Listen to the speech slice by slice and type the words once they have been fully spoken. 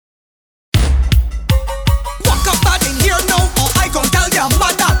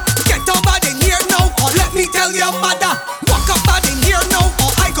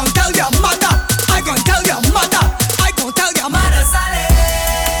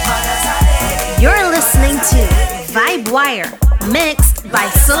to Vibe Wire, mixed by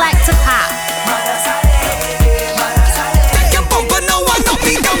Selecta Pop. Take your bumper, no one knock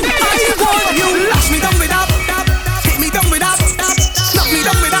me down. I want you, lash me down with up, hit me down with up, knock me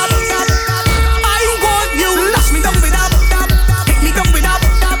down with up. I want you, lash me down with up, hit me down with up,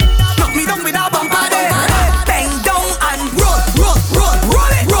 knock me down with up. Bumper there, bang down and roll it, roll it,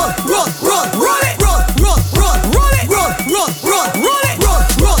 roll it, roll it, roll it, roll it, roll it, roll it, roll it, roll it.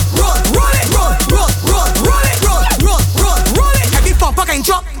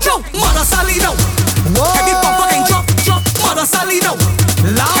 Drop, mother salido. Heavy pump again, drop, mother salido.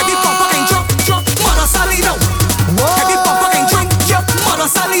 Heavy pump again, drop, mother salido. Heavy pump again, drop, mother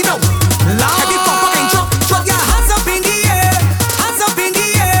salido. Heavy pump again, drop your hands up in the air, hands up in the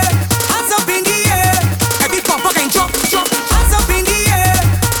air, hands up in the air. Heavy pump again, drop, hands up in the air,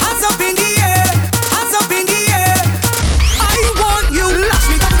 hands up in the air, hands up in the air. I want you, lash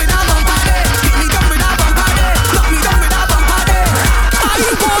me down with a bumper there, hit me down with a bumper there, knock me down with a bumper there. I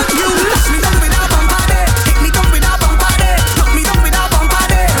want you, lash me down with a bumper there, hit me down with a bumper there, knock me down with a bumper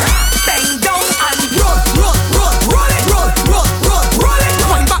there. Bang down and roll it, roll it.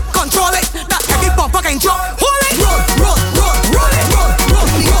 Wind back, control it. That heavy bumper can drop, hold it. Roll it. Wind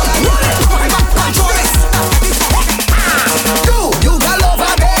back, control it. You got love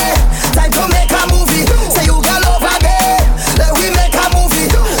again. Time to make a movie. Say you got love again. Let we make a movie.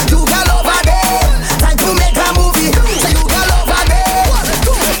 You got love again. Time to make a movie. Say you got love again. 1,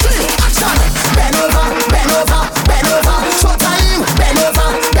 2, 3, action. Bend over, bend over, bend over. Show time. Bend over,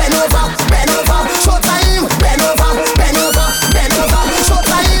 bend over, bend over. Show time. Bend over, bend over, bend over. Show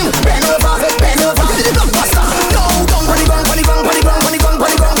time. Bend over, bend over. Buster. No, don't. Bunny gong, bunny gong, bunny gong, bunny gong,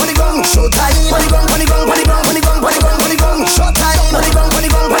 bunny gong, bunny gong. Show time. Bunny gong, bunny gong, bunny gong, bunny gong, bunny gong, bunny gong. Show time. Bunny gong, bunny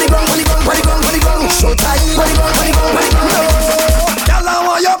gong, bunny gong, bunny gong, bunny gong, bunny gong. Show time. Bunny gong, bunny gong, bunny gong. Girl, I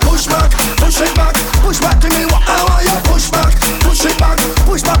want you push back to me. What I want you push back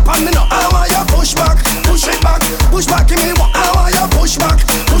on me now. I want you push back to me. What I want you push back.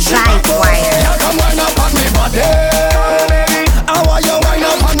 Vibe Wire. Girl, come wind up on me body. I want you wind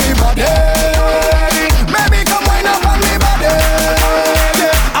up on me body. Baby, come wind up on me body.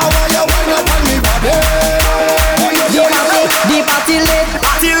 I want you wind up on me body. The party lit,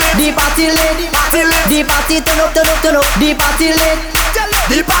 the party lit, the party turn up, the party lit,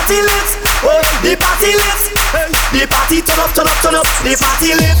 The party lit, oh, the party lit. The party turn up, the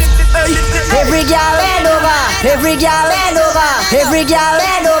party lit. every girl hand over, every girl hand over, every girl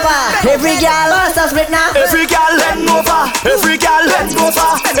hand over, every girl wants to split now. Every girl hand over, every girl hand over,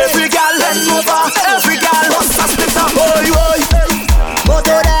 every girl hand over, every girl wants to split up. Oi,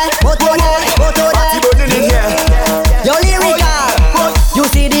 Moto there, party burning in here. yo lyrical. You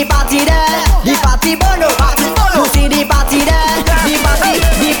see the party there, the party burn up. You see the party there, the party lit,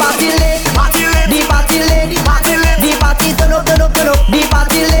 the party lit, the party turn up, the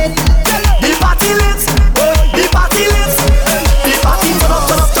party lit. The party lit, oh, the party lit. The party turn up,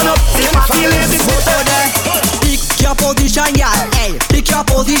 the party lit. Moto there, pick your position, yeah, hey. Pick your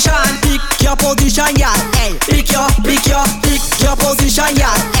position, yeah, hey. Pick your position,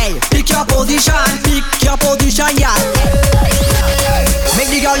 yeah, hey. Pick your position, yeah. Make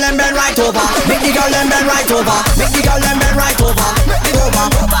the girl them bend right over, make the girl them bend right over, make the girl them bend right over,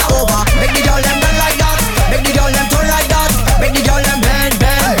 over. Make the girl them bend like that, make the girl them turn like that, make the girl them bend.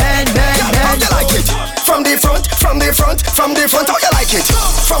 How you like it? From the front, how you like it?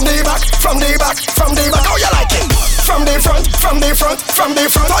 From the back, how you like it? From the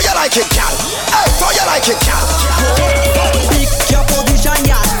front, how you like it, girl? Hey, how you like it, girl? Pick your position,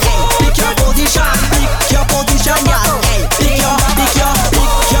 yeah, hey. Pick your position, yeah, hey. Pick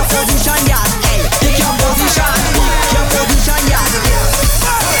your position, yeah, hey. Pick your position, yeah.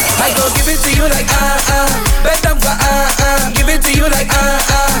 I go give it to you like bet them for give it to you like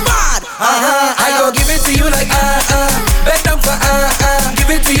Mad. I go give it to you like bet them for give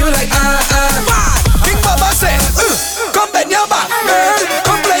it to you like Mad. King Baba say, come bend your back, girl,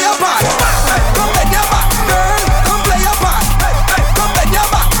 come play your part. Come bend your back, girl, come play your part. Come bend your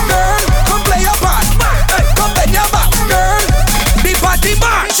back, girl, come play your part. Come bend your back, girl. The party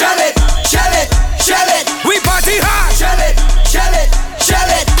bar, shell it. We party hard, shell it.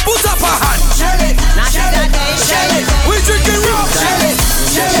 Put up a hand, shell it. We drinking rum, shell it.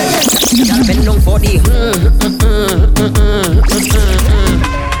 Y'all bend down for the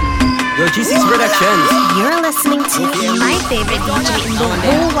Yo, GC's Productions. You're listening to my favorite DJ in the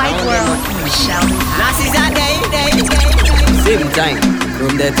whole wide world, Michelle. Same time,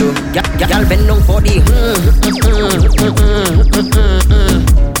 from there too. Y'all bend down for the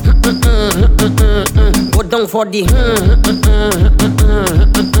Go down for the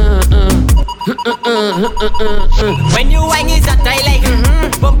When you whine is that I like.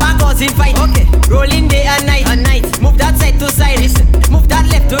 Bumper goes in fight. Okay. Rolling day and night. Move that side to side. Move that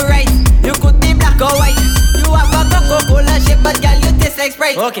left to right. You could be black or white. You have a Coca-Cola shape, but girl you taste like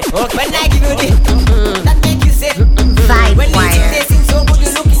Sprite. Okay. When I give you this, that make you say. Vibe when you Wire. tasting so good, you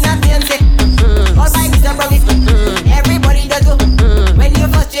looking at me and say, all by Mr. Promise. Everybody does do. When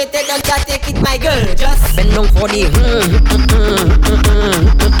you're frustrated, don't just take it, my girl. Just bend down for the.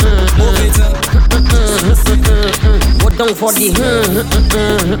 Move it up. Go down for the.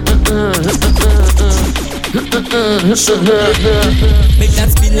 Make that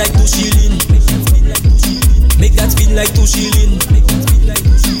spin like 2 shilling. Make that spin like 2 shilling.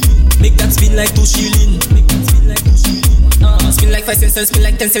 Make that spin like 2 shilling. Spin like 5 cents and spin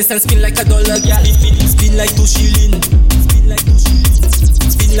like 10 cents and spin like $1, girl. Spin like 2 shilling.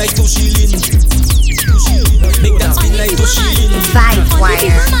 Spin like 2 shilling. Make that spin like 2 shilling. Vibe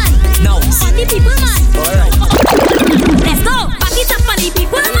Wire. Now, On the people man. alright. Let's go. Back it up on the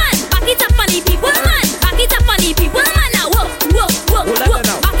people man. Back it up on the people man. Back it up on the people man. Now whoa, whoa, whoa, whoa.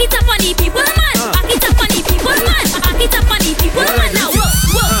 Back it up on the people man. Back it up on the people man. Back it up on the people man. Now whoa,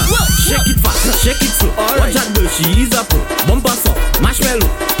 whoa, whow. Shake it fast, shake it slow. Watch that girl, she is a pro. Bumper soft, marshmallow.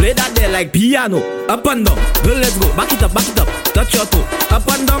 Play that there like piano. Up and down, girl, let's go. Back it up, touch your toe. Up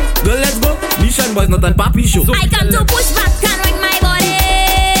and down, girl, let's go. Mission boys, not a papi show. I come to push back and wing my body.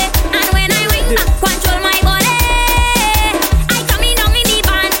 And when I wing back, control my body. I come in down in the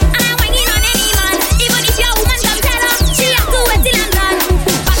band. And I'm winging on any man. Even if your woman come tell her, she have to wait till I'm done.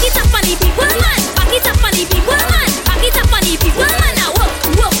 Back it up on the people man. Back it up on the people man. Back it up on the people man. Now whoa,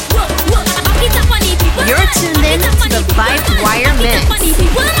 whoa, whoa, whoa. Back it up on the people man. You're tuned in to the Vibe Wire Mix. Back it up on the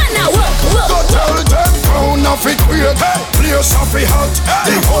people man. Now whoa, whoa. Go tell them crown of it weird. Place of it hot.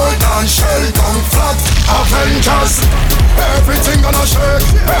 They hold on shell down flat. Avengers. Everything gonna shake.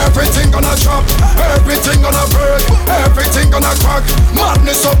 Everything gonna drop. Everything gonna break. Everything gonna crack.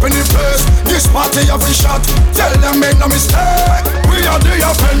 Madness up in the place. This party have a shot. Tell them make no mistake. We are the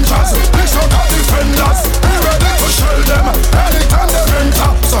Avengers. This are the defenders. We ready to shell them anytime they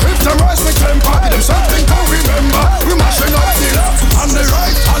enter. So if them rise with temper, give them something to remember. We mashing up the left and the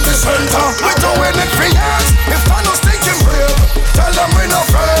right and the center. We doing it for years. If I no stinking brave, tell them we no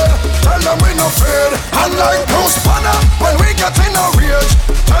afraid. Tell them we no afraid. And like Bruce Banner, when we get in a rage,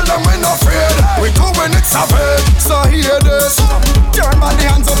 tell them we no afraid. We doing it savage. So hear this. Turn by the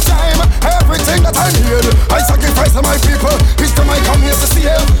hands of time. Everything that I need, I sacrifice to my people. It's time I come here to see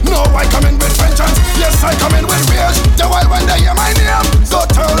him. No, I come in with vengeance. Yes, I come in with rage. The while when they hear my name, so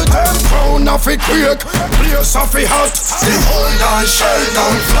tell them crown of it quick. Place of it hot. They hold on, shell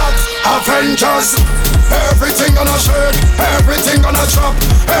down flat. Avengers. Everything gonna shake. Everything gonna drop.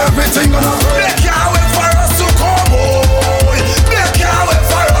 Everything gonna break. They can't wait for us to come, boy. They can't wait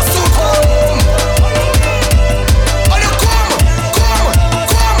for us to come. And you come.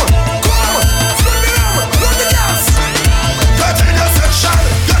 Flood the rum, flood the gas. Get in your section.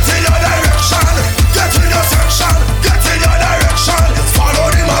 Get in your direction. Get in your section. Get in your direction.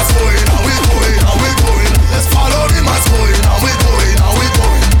 Follow the mass going. And we going. Let's follow the mass going. And we going.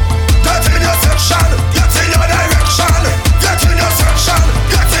 Get in your section. Get in your direction. Get in your section.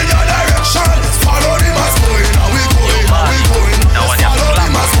 Get in your direction. Follow the mass going. And we going.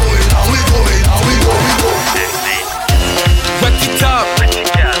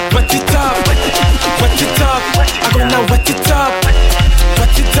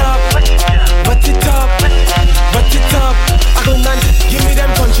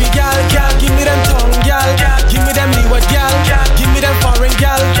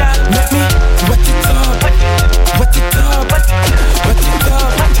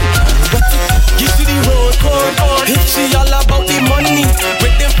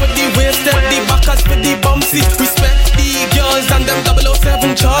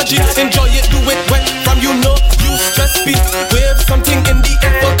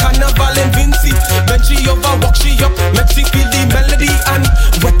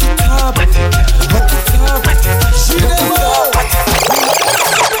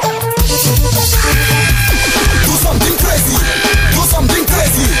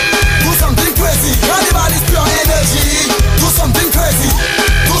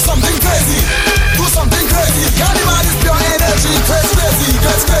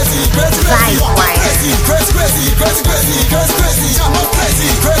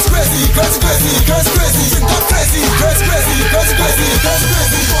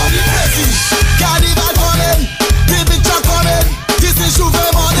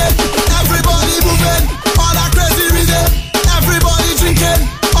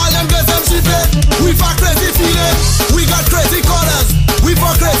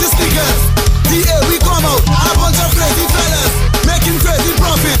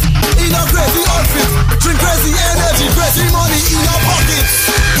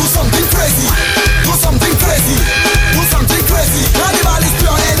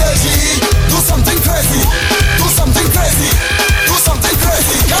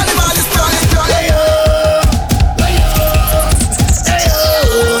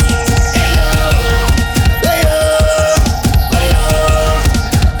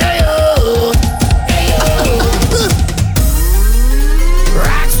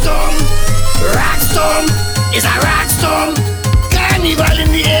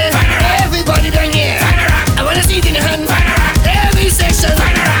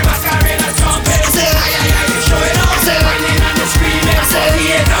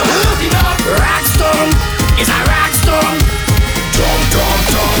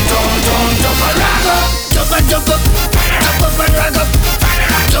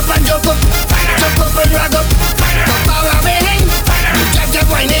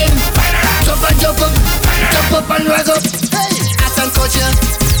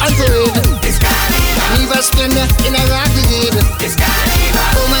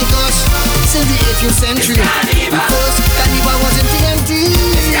 19th century. First carnival was in TNT.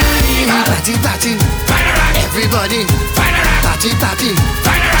 Party, party, everybody. Party, party,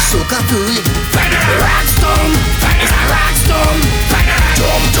 soca puri. Rockstorm, it's a rockstorm.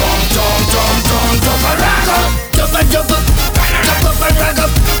 Jump, jump, jump, jump, jump, jump and rock up. Jump and jump up, jump up and rock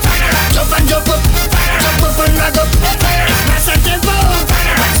up. Jump and jump up, jump up and rock up. It's master tempo,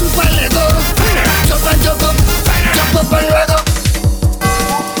 super Lego. Jump and jump up and rock up.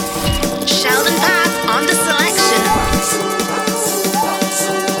 Sheldon Pack on the selection.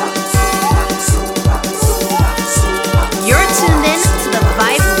 You're tuned in to the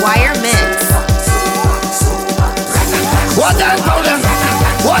Vibe Wire Mix. What and powder,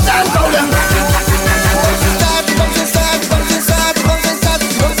 what and powder. Start, bumps inside, bumps inside, bumps inside,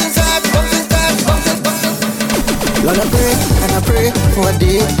 bumps inside, bumps inside, bumps inside. Lord, I pray and I pray for a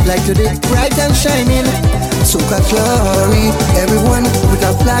day like today, bright and shining. Soca glory, everyone with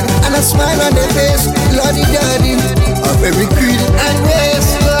a flag and a smile on their face. Lordy daddy, of every creed and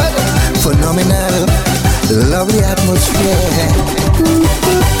race, Lord. Phenomenal, lovely atmosphere.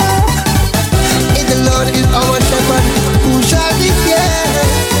 If the Lord is our shepherd, who shall be feared?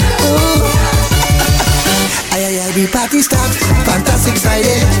 The party start, fantastic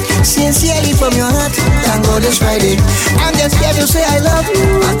Friday. Sincerely from your heart, thank God it's Friday. I'm just here to say I love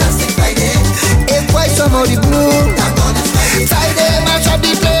you. Fantastic Friday. If white somebody blue, thank God it's Friday. Friday, match up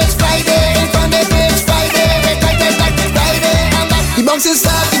the place. Friday, in front of the place. Friday, Friday. The bouncing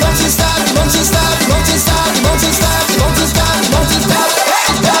start, the bouncing start, the bouncing start, the bouncing start, the bouncing start, the bouncing start, the bouncing start.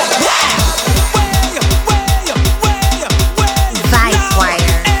 Vibe Wire.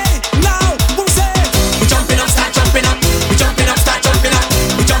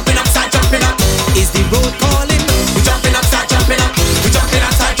 Is the road calling? We jumping up, start jumping up. We jumping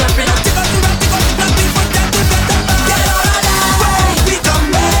up, start jumping up. We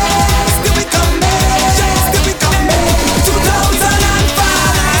come back.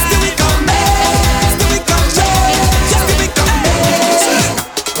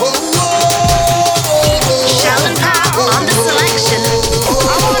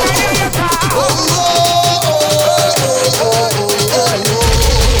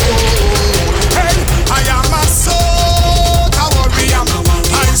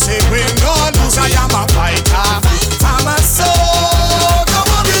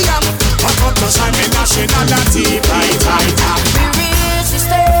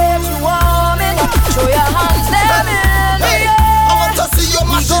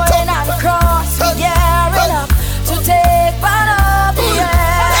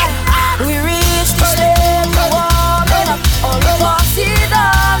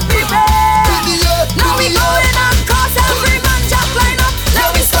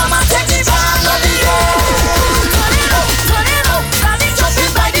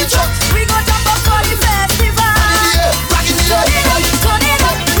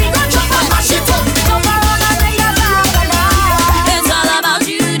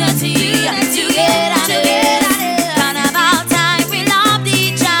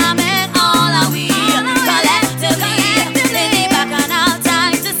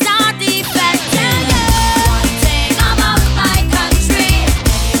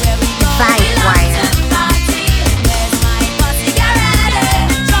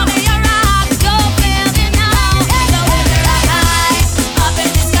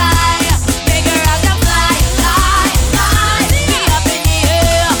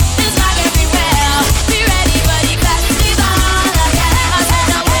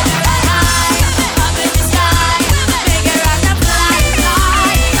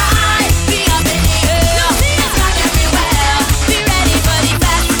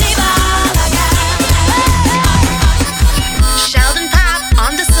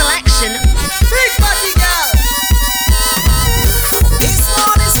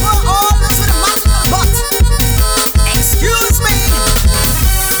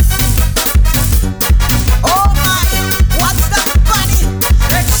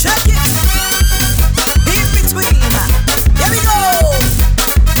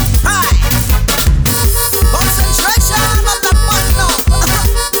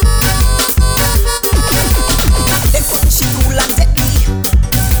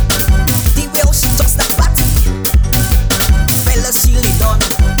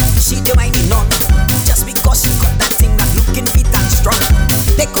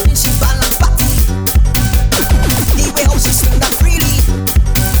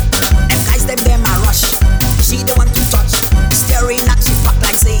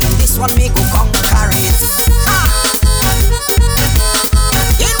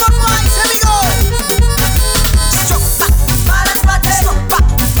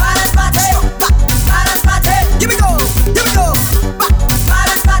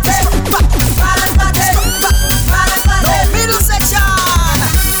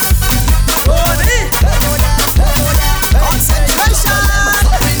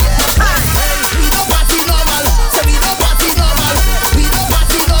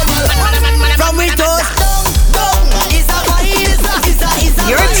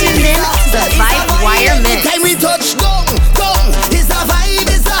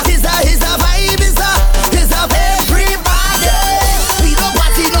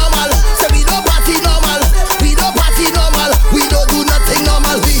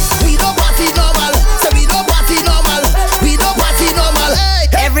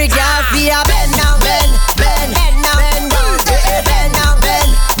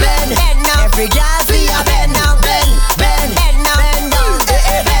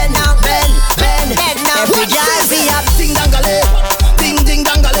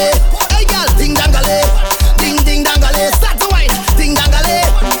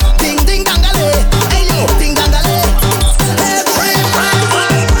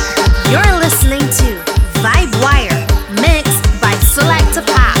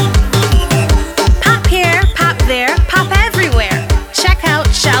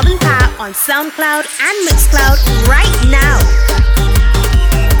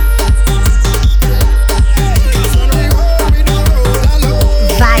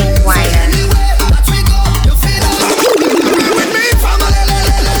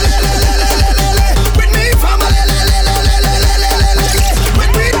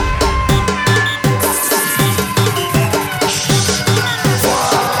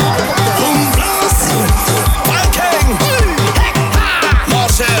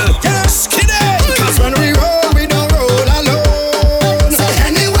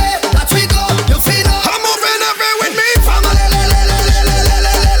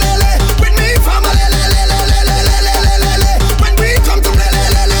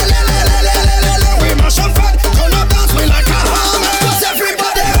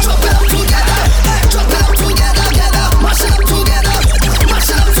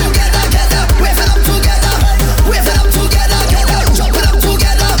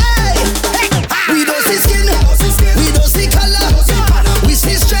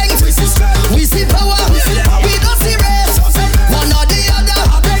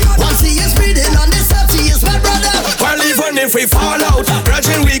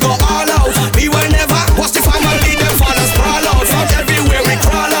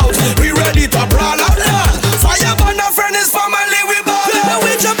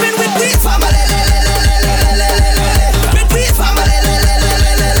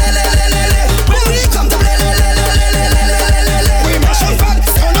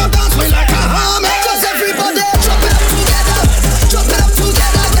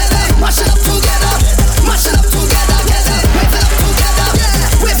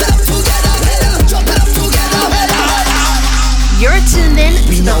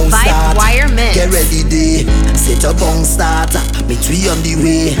 we on the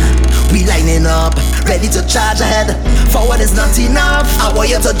way. We lining up, ready to charge ahead. Forward is not enough, I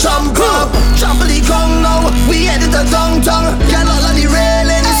want you to jump up. Trample the ground now, we headed to downtown. Get all of the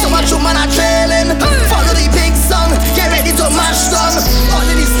railing, so much woman are trailing. Follow the big song, get ready to mash down. All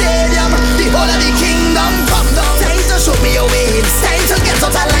in the stadium, the whole of the kingdom. Come down, time to show me your waves. Time to get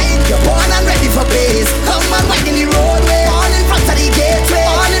out of line, you're born and ready for blaze. Come on, walk in the roadway, all in front of the gateway,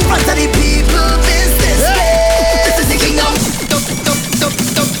 all in front of the people, business place. This is the kingdom.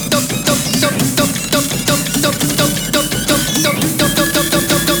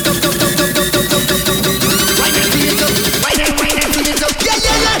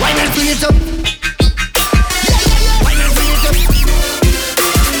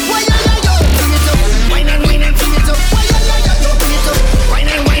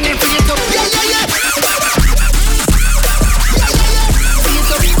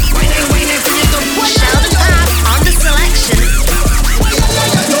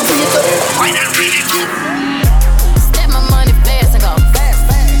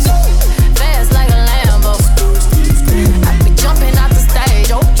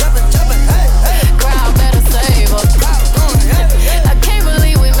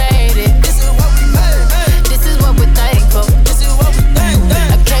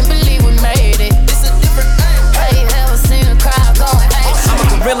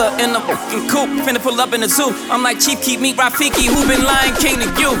 Up in the zoo, I'm like Chief Keep Meet Rafiki, who been Lion King to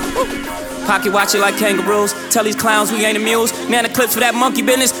you. Pocket watch it like kangaroos. Tell these clowns we ain't amused. Man, the clips for that monkey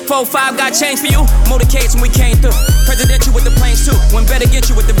business. 4-5 got change for you. Motorcades when we came through. Presidential with the planes too. When better get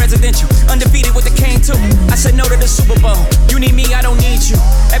you with the residential. Undefeated with the cane too. I said no to the Super Bowl. You need me, I don't need you.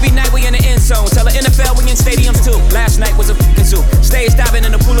 Every night we in the end zone. Tell the NFL we in stadiums too. Last night was a fucking zoo. Stage diving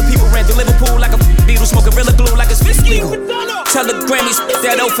in a pool of people. Ran through Liverpool like a beetle. Smoke Gorilla Glue like it's fist legal. Tell the Grammys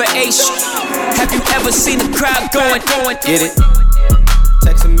that 0 for 8 shit. Have you ever seen the crowd going? Get it?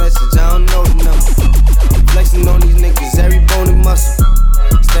 Text a message, I don't know the number. Flexing on these niggas, every bone and muscle.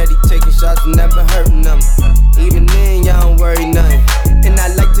 Steady taking shots, never hurting them. Even then, y'all don't worry nothing. And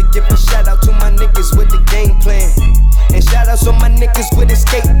I like to give a shout out to my niggas with the game plan. And shout outs on my niggas with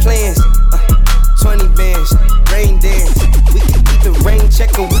escape plans. 20 bands, rain dance. We can eat the rain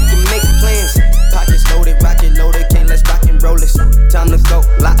check and we can make plans. Pockets loaded, rocket loaded, can't let's rock and roll this. Time to go,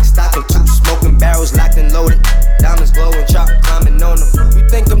 lock, stock, and 2 smoking barrels locked and loaded. Diamonds glowing, chop climbing on them. You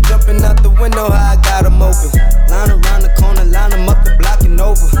think I'm jumping out the window, how I got them open. Line around the corner, line them up the block and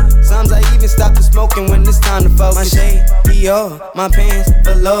over. Sometimes I even stop the smoking when it's time to focus. My shade, Dior, my pants,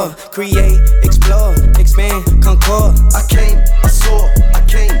 velour. Create, explore, expand, concord. I came, I saw, I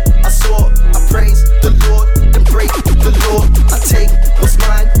came, I saw. I praise the Lord, then break the Lord. I take what's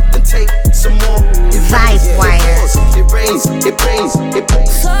mine, then take some more. Vibe Wire. It rains, it rains, it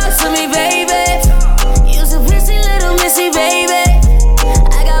rains. Talk to me, baby. You's a pretty little missy, baby.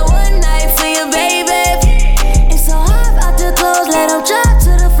 I got one night for you, baby. It's so hard out the clothes, let them drop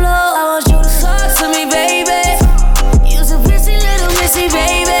to the floor. I want you to talk to me, baby. You's a pretty little missy,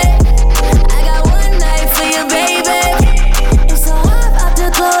 baby. I got one night for you, baby. It's so hard out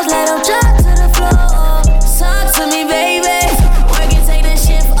the clothes, let them drop to the floor. Talk to me, baby. Work and take the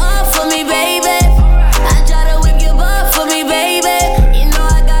shift off for me, baby. I try to whip your butt for me, baby. You know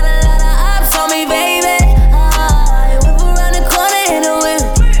I got a lot of ops on me, baby. I whip around the corner in a whip.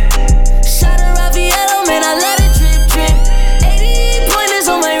 Shot a Raffaello, man, I let it drip, drip. 80 pointers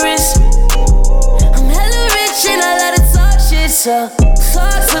on my wrist. I'm hella rich and I let it talk shit, so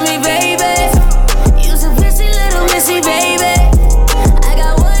talk to me, baby. You's a pretty little missy, baby. I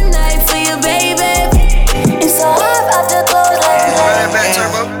got one night for you, baby. It's so hard out the clothes like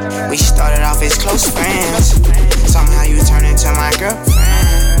We started off as close friends. Somehow you turned into my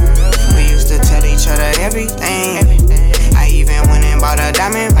girlfriend. We used to tell each other everything. I even went and bought her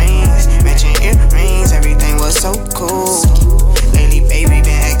diamond rings, matching earrings. Everything was so cool. Lately, baby,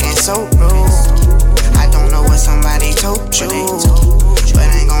 been acting so rude. I don't know what somebody told you, but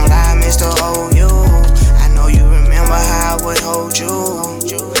ain't gon' lie, Mr. OU. I know you remember how I would hold you.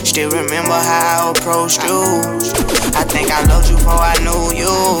 Still remember how I approached you. I think I loved you before I knew you.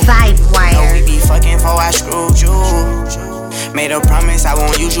 Vibe Know Wire. we be fucking before I screwed you. Made a promise I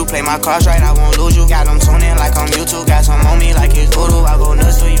won't use you. Play my cards right, I won't lose you. Got them tuning like I'm YouTube. Got some on me like it's voodoo. I go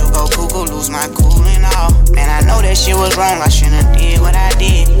nuts for you, go cuckoo. Lose my cool and all. Man, I know that shit was wrong. I shouldn't did what I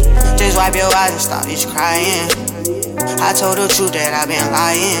did. Just wipe your eyes and stop this crying. I told the truth that I've been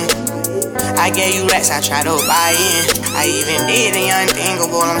lying. I gave you racks, I tried to buy in. I even did the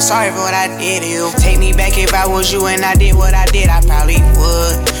unthinkable. I'm sorry for what I did to you. Take me back if I was you and I did what I did. I probably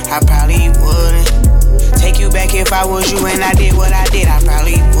would. I probably wouldn't. Take you back if I was you and I did what I did. I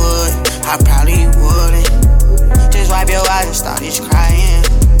probably would. I probably wouldn't. Just wipe your eyes and started crying.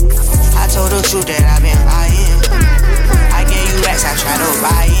 I told the truth that I've been lying. I gave you racks, I tried to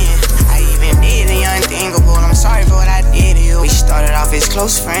buy in. I even did the unthinkable, I'm sorry for what I did to you. We started off as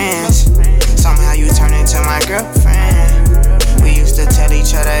close friends. Somehow you turned into my girlfriend. We used to tell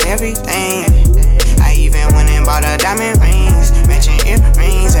each other everything. I even went and bought her diamond rings, matching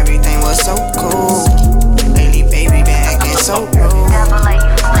earrings, everything was so cool. Lately, baby, been acting so rude.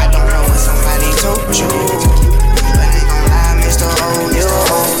 I don't know what somebody told you, but I ain't gon' lie, Mr. O, you.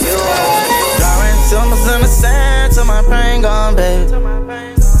 Drawing symbols in the sand till my brain gone, baby.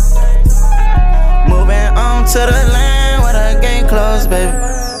 Moving on to the land where the gate closed, baby.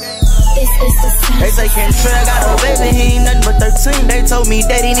 They say Kentrell got a baby, he ain't nothing but 13. They told me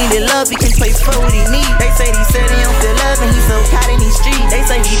that he needed love, he can play for what he need. They say he said he don't feel love and he's so caught in these streets. They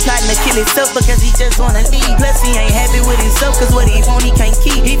say he plotting to kill himself because he just wanna leave. Plus he ain't happy with himself cause what he want he can't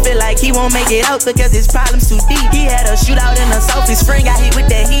keep. He feel like he won't make it out because his problems too deep. He had a shootout in the south, his friend got hit with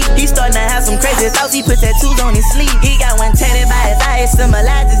that heat. He starting to have some crazy thoughts, he put tattoos on his sleeve. He got one tatted by his eye, it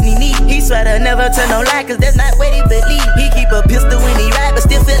symbolizes knee. He swear to never tell no lie cause that's not what he believe. He keep a pistol when he ride but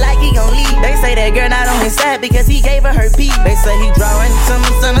still feel like he gon' leave. They say that girl not on his side because he gave her peace. They say he drawing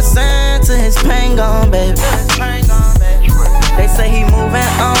symbols in the sand till his pain gone, baby. They say he moving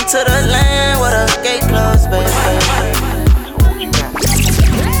on to the land where the gate closed, baby.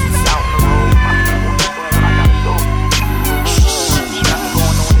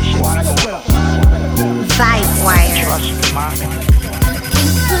 Vibe Wire.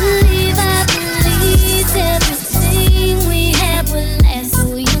 I believed everything we had would last.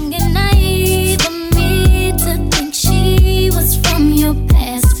 So young and naive of me to think she was from your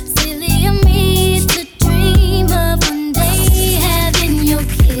past. Silly of me to dream of one day having your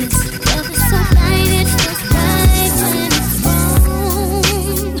kids. Love is so blind, it feels right when it's wrong.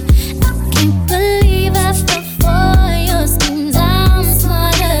 I can't believe I fell for your schemes. I'm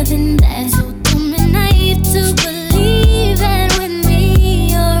smarter than that. So dumb and naive to believe that with me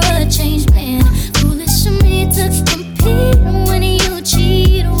you're a changed man. Foolish of me to compete when you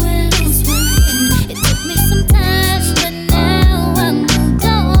cheat, we'll lose one win. It took me some time, but now I'm moved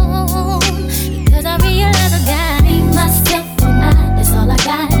on. Because I realize I got me, myself, and I. That's all I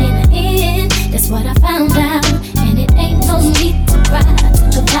got in the end. That's what I found out. And it ain't no need to cry. I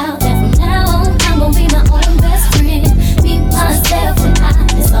took a vow that from now on I'm gonna be my own best friend. Me, myself, and I.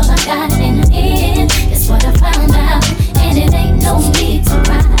 That's all I got in the end. That's what I found out. And it ain't no need to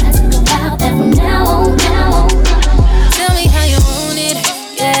cry. I took a vow that from now on. Tell me how you want it,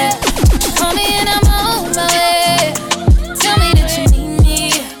 yeah. Call me and I'm on my way. Tell me that you need me,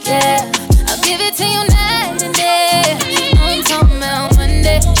 yeah. I'll give it to you night and day. I'm talking about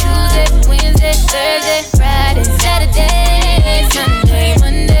Monday, Tuesday, Wednesday, Thursday, Friday, Saturday, Sunday,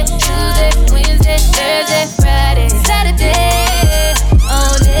 Monday, Tuesday, Wednesday, Thursday, Friday, Saturday,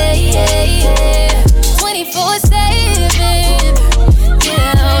 all day, yeah. 24/7,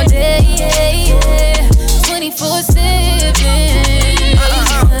 yeah, all day, yeah. 24/7.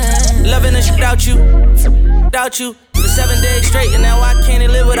 Loving the shit without you, without you. For 7 days straight, and now I can't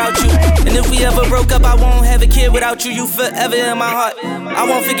live without you. And if we ever broke up, I won't have a kid without you. You forever in my heart. I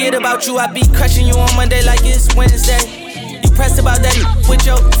won't forget about you. I be crushing you on Monday like it's Wednesday. You pressed about that what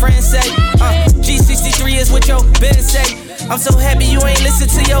your friends say. G63 is what your business say. I'm so happy you ain't listen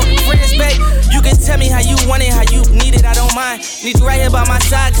to your friends, babe. You can tell me how you want it, how you need it, I don't mind. Need you right here by my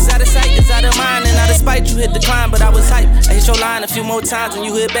side, cause out of sight is out of mind. And out of spite, you hit decline, but I was hype. I hit your line a few more times, when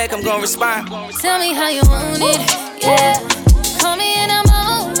you hit back, I'm gonna respond. Tell me how you want it, yeah. Call me and I'm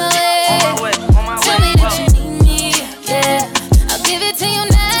on my way. Tell me that you need me, yeah. I'll give it to you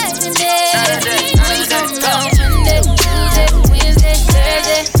night and day. I'm talking about Monday, Tuesday, Wednesday,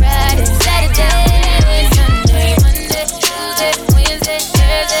 Thursday, Friday, Saturday, Sunday, Monday, Tuesday, Wednesday,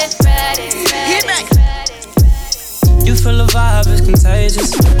 Thursday, Friday, Saturday. You feel the vibe, it's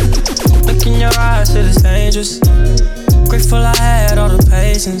contagious. Look in your eyes, feel it's dangerous. Grateful I had all the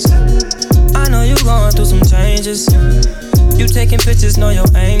patience. I know you going through some changes. You taking pictures, know your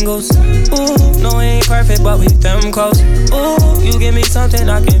angles. Ooh, no, we ain't perfect, but we them close. Ooh, you give me something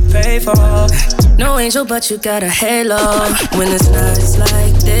I can pay for. No angel, but you got a halo. When it's nights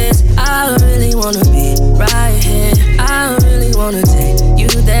like this, I really wanna be right here. I really wanna take you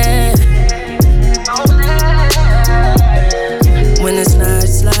there. When it's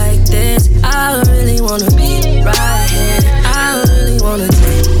nights like this, I really wanna be right here. I really wanna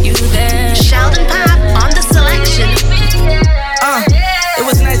take you there. Sheldon Pop on the selection. It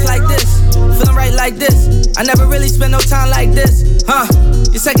was nights like this, feeling right like this. I never really spent no time like this,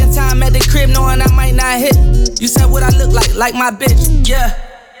 Your second time at the crib knowing I might not hit. You said what I look like my bitch, yeah.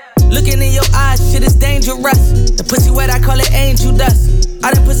 Looking in your eyes, shit is dangerous. The pussy wet, I call it angel dust.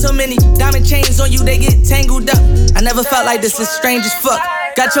 I done put so many diamond chains on you, they get tangled up. I never felt like this is strange as fuck.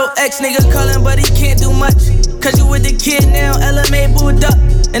 Got your ex nigga calling, but he can't do much. Cause you with the kid now, LMA booed up.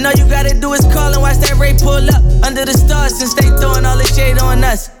 And all you gotta do is call and watch that Ray pull up. Under the stars since they throwing all the shade on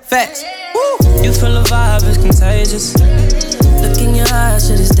us. Facts. Woo. You feel the vibe is contagious. Look in your eyes,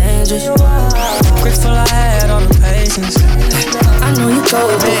 shit is dangerous. Grateful I had all the patience. I know you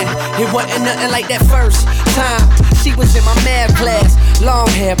go, man. It wasn't nothing like that first time. She was in my math class. Long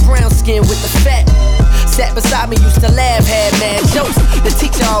hair, brown skin with the fat. Sat beside me, used to laugh, had mad jokes. The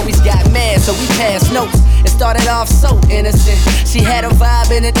teacher always got mad, so we passed notes. It started off so innocent. She had a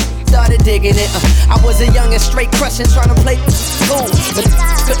vibe in it, started digging it. I was a young and straight crushing, trying to play school, but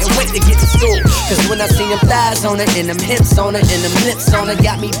couldn't wait to get to school. Cause when I seen them thighs on her, and them hips on her, and them lips on her,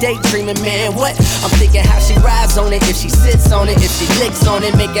 got me daydreaming, man, what? I'm thinking how she rides on it, if she sits on it, if she licks on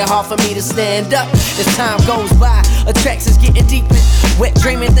it, make it hard for me to stand up. As time goes by, attractions getting deeper. Wet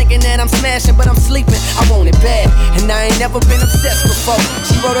dreaming, thinking that I'm smashing, but I'm sleeping. I want it bad, and I ain't never been obsessed before.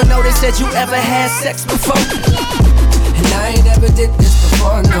 She wrote a note that said, you ever had sex before? And I ain't never did this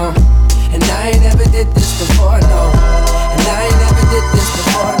before, no. And I ain't never did this before, no. And I ain't never did this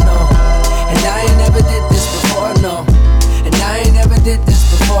before, no. And I ain't never did this before, no. And I ain't never did this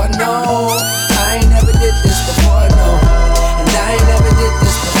before, no. I ain't never did this before, no. And I ain't never did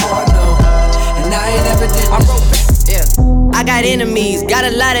this before, no. And I ain't never did. I wrote back, yeah. I got enemies, got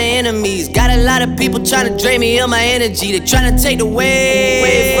a lot of enemies. Got a lot of people trying to drain me of my energy. They trying to take the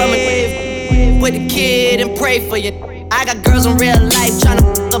way from it. With the kid and pray for you. I got girls in real life trying to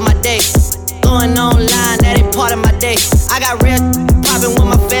f up my day. Going online, that ain't part of my day. I got real poppin' with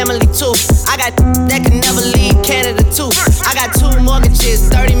my family too. I got that can never leave Canada too. I got 2 mortgages,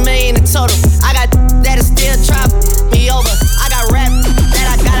 30 million in total. I got that'll still try me over. I got rap that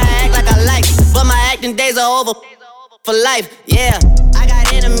I gotta act like I like, but my acting days are over for life. Yeah, I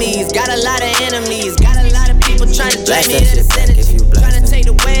got enemies, got a lot of enemies, got a lot of people trying to drag me to the center, trying to take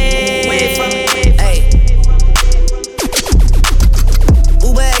the way from me. Hey.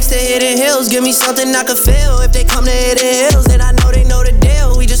 Uber X to Hidden Hills, give me something I can feel. If they come to Hidden Hills, then I know they know the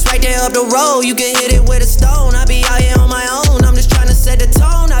deal. We just right there up the road, you can hit it with a stone. I be out here on my own, I'm just trying to set the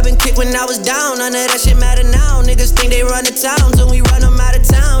tone. I've been kicked when I was down, none of that shit matter now. Niggas think they run the towns, and we run them out of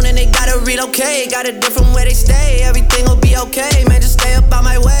town. And they gotta relocate, got a different where they stay. Everything will be okay, man, just stay up on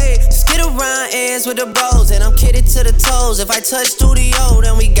my way. Skid around ends with the bros, and I'm kidded to the toes. If I touch studio,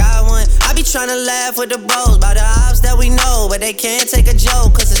 then we got one. I be trying to laugh with the bros about the ops that we know, but they can't take a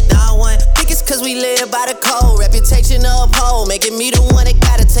joke, cause it's not one. Think it's cause we live by the code, reputation to uphold, making me the one that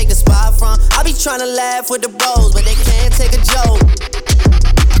gotta take the spot from. I be trying to laugh with the bros, but they can't take a joke.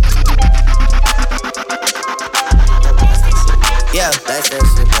 Yeah, that's that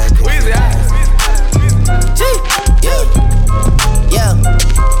shit back there. Weezy, yeah.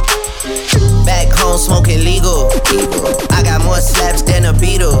 Back home smoking legal. I got more slaps than the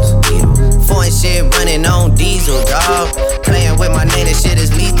Beatles. Foreign shit running on diesel, dawg. Playing with my name, this shit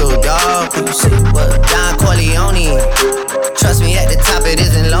is lethal, dawg. People say, what? Don Corleone. Trust me, at the top it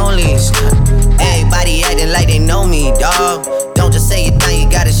isn't lonely. Everybody acting like they know me, dawg. Don't just say it now, you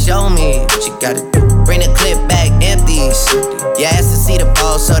gotta show me what you gotta do. Bring the clip back empty. You asked to see the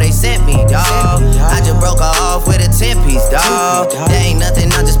ball, so they sent me, dawg. I just broke her off with a 10-piece, dawg. There ain't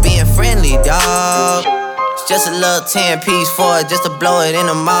nothing, I'm just being friendly, dawg. It's just a little 10-piece for it, just to blow it in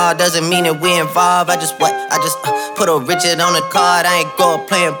the mall. Doesn't mean that we involved. I just put a Richard on the card. I ain't go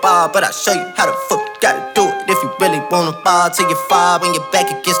playing ball, but I'll show you how the fuck you gotta do it. If you really wanna fall till you fall when you're back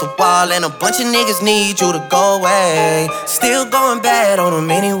against the wall. And a bunch of niggas need you to go away. Still going bad on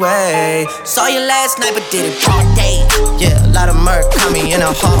them anyway. Saw you last night but did it all day. Yeah, a lot of murk caught me in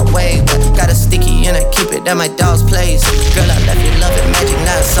a hard way, but got a sticky and I keep it at my dog's place. Girl, I left you loving magic,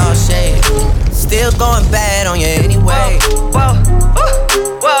 not it's all shade. Still going bad on you anyway. Whoa,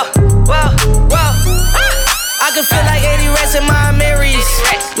 whoa, whoa, whoa. I can feel like 80 rats in my Marys.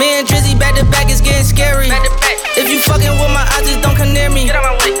 Me and Drizzy back to back, it's getting scary. If you fucking with my eyes, just don't come near me.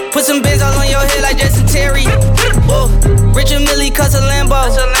 Put some bins all on your head like Jason Terry. Whoa, Richard Millie cuss a Lambo.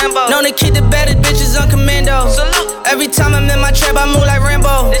 Known to keep the baddest bitches on commando. Every time I'm in my trap, I move like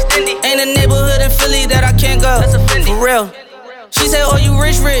Rambo. Ain't a neighborhood in Philly that I can't go. For real. She said, oh, you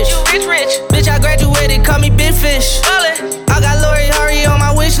rich. You rich. Bitch, I graduated, call me Big Fish. I got Lori Hurry on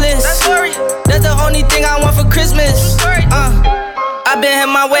my wish list. That's the only thing I want for Christmas. I been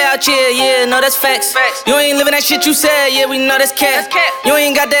had my way out here, yeah, no, that's facts. You ain't living that shit you said, yeah, we know that's cat. You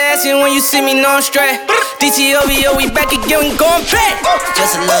ain't got the ass in when you see me, no, I'm straight. DTOVO, we back again, we going back.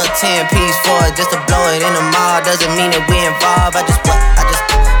 Just a little 10-piece for it, just to blow it in the mall. Doesn't mean that we involved. I just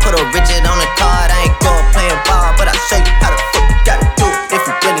put a rigid on the card. I ain't going playing ball, but I'll show you how the fuck you gotta do it. If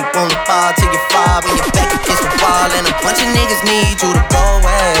you really wanna fall till you fall when you're back against the wall. And a bunch of niggas need you to go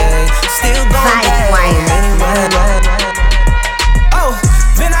away. Still going anyway. Oh,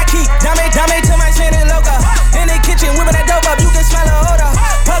 then I keep dame to my chin and loca. In the kitchen, whipping that dope up, you can smell a odor.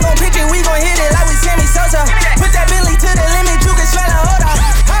 Plug on pitch it, we gon' hit it like we Sammy Sosa. Put that Bentley to the limit, you can smell a odor.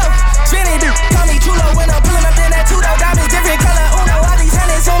 Oh, spin it, call me chulo when I'm pulling up in that two-door. Diamonds different color, uno. All these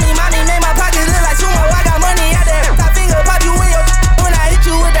hundreds on me, mommy made my pockets look like sumo. I got money out there, I finger pop you in your when I hit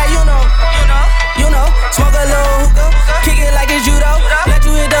you with that, you know. Smoke a little hookah, kick it like it's judo. Let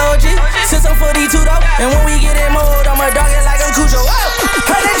you hit the OG, since I'm 42 though. And when we get in mode, I'ma dog it like I'm Cujo.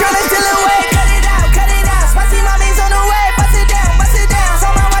 Heard they tryna steal it away, cut it out. Spicy mommy's on the way, bust it down.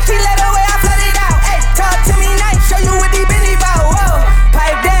 So my watch, she let away, I flood it out. Ay, talk to me nice, show you what these Benny bout. Whoa,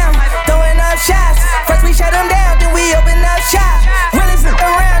 pipe down, throwing up shots. First we shut them down, then we open up shop. Really flip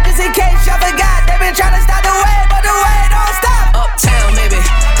around, just in case y'all forgot. They been tryna stop the way, but the way don't stop. Uptown, baby,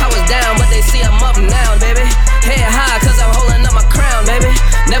 I was down, but they see I'm up now, baby. Head high, cause I'm holding up my crown, baby.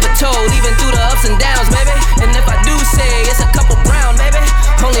 Never told, even through the ups and downs, baby. And if I do say, it's a couple brown, baby.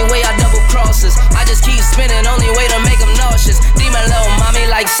 Only way I double crosses. I just keep spinning, only way to make them nauseous. Demon low, mommy,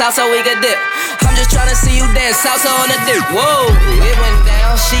 like salsa, we could dip. I'm just tryna see you dance salsa on the dip. Whoa, it went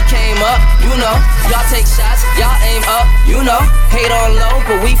down, she came up, you know. Y'all take shots, y'all aim up, you know. Hate on low,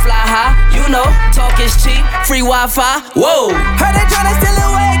 but we fly high, you know. Talk is cheap, free Wi-Fi, whoa. Heard they tryna steal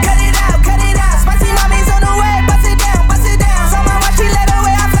away, cut it out. Spicy mommy's on the way, bust it down. So my watch, she let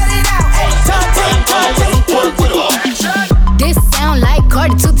away, I flood it out. This sound like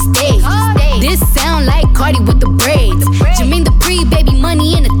Cardi to the stage. This sound like Cardi with the braids. Jermaine the pre, baby,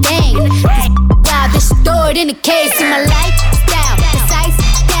 money in a thing. Wow, this stored in a case. See my lifestyle, precise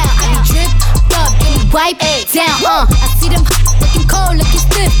down. I be dripped up, get me wipe down. I see them looking cold, looking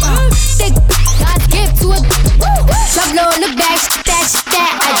stiff. Thick, God's gift to a drop low, look back,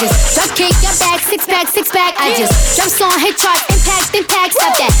 that. I just drop kick, your back, six pack. I just drop song, hit charts, impact.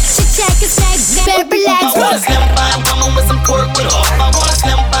 Stop that shit, check it, better relax. I want a slim fine woman with some twerk with her. I want a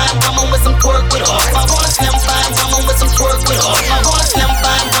slim fine woman with some twerk with her. I want a slim fine woman with some twerk with her. I want a slim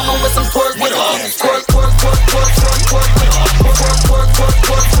fine woman with some twerk with her. Twerk with her.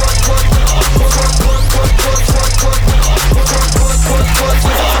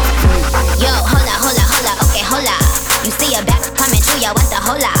 Yo, hola, okay, hola. You see a back coming through, yo, what's the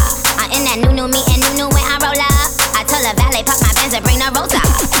hola? I'm in that new meeting, new when I roll up. I told her valet, pop my Benz and bring the rosa.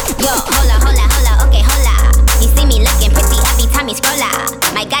 Yo, hola, okay, hola. He see me looking pretty every time he scroll up.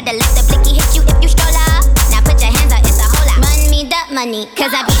 My God, the lift the blicky hit you if you stroll up. Now put your hands up, it's a hola. Run me the money,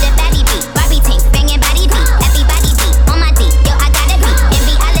 cause I be the baddie beat. Barbie tank, banging body beat. Everybody beat, on my D. Yo, I gotta be in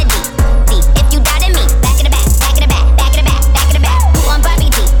reality. If you doubted me, back of the back. Who on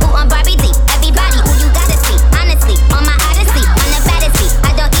Barbie D? Everybody who you gotta see. Honestly, on my odyssey, on the baddest beat.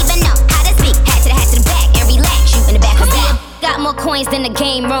 I don't even know how to speak. Hat to the back and relax. You in the back of the got more coins than the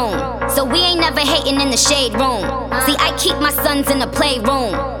game room. So we ain't never hating in the shade room. See, I keep my sons in the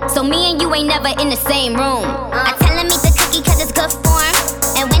playroom. So me and you ain't never in the same room. I tell him eat the cookie cause it's good for him.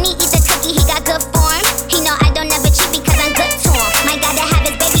 And when he eat the cookie, he got good form. He know I don't never cheat because I'm good to him. My God, to have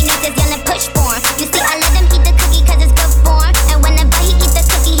his baby next is young and push for him. You see, I let him eat the cookie cause it's good for him. And whenever he eat the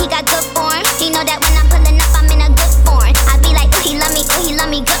cookie, he got good form. He know that when I'm pulling up, I'm in a good form. I be like, ooh, he love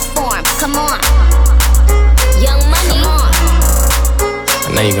me, good form. Come on. Young money, come on.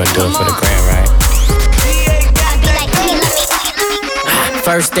 I know you gonna do it for the gram, right?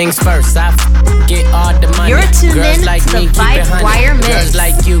 First things first, I get all the money. You're tuned Girls in like to me, the keep it Vibe Wire honey. Mix. Girls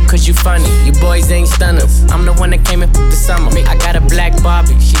like you, cause you funny. You boys ain't stunners. I'm the one that came in the summer. I got a black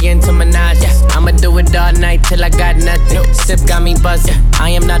Barbie, she into Minaj. I'ma do it all night till I got nothing. Sip got me buzzing.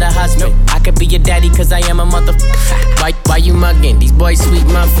 I am not a husband. I could be your daddy cause I am a motherfucker. Why you mugging? These boys sweet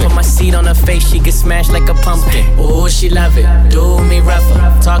muffin. Put my seat on her face, she get smashed like a pumpkin. Ooh, she love it. Do me rougher.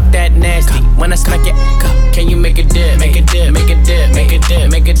 Talk that nasty. When I smack it, can you make a dip? Make a dip, make a dip, make a dip,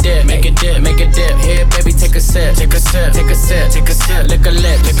 make a dip, make a dip, make a dip. Here, baby, take a sip, take a sip, take a sip, take a sip. Lick a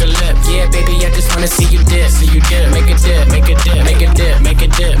lip, lick a lip. Yeah, baby, I just wanna see you dip, see you dip. Make a dip, make a dip, make a dip, make a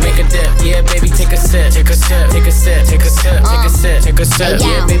dip, make a dip. Yeah, baby, take a sip, take a sip, take a sip, take a sip, take a sip, take a sip.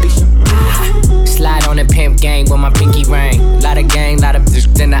 Yeah, baby. Slide on the pimp gang with my pinky ring. Lot of gang, lot of bitch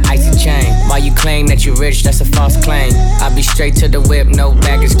in the icy chain. While you claim that you rich, that's a false claim. I be straight to the whip, no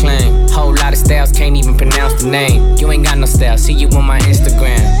baggage claim. Whole lot of styles, can't even pronounce the name. You ain't got no style, see you on my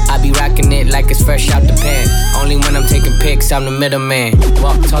Instagram. I be rocking it like it's fresh out the pan. Only when I'm taking pics, I'm the middleman.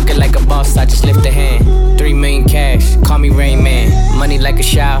 Walk talking like a boss, I just lift a hand. 3 million cash, call me Rain Man. Money like a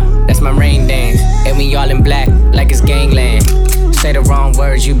shower, that's my rain dance. And we all in black, like it's gangland. say the wrong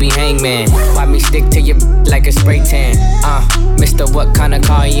words, you be hangman. Why me stick to you like a spray tan? Mister, what kind of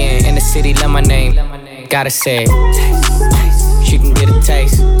car you in? In the city, love my name. Gotta say it. She can get a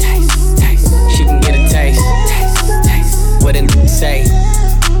taste. She can get a taste. What did it say?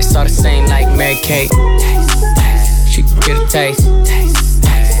 It's all the same like Mary Kate. She can get a taste.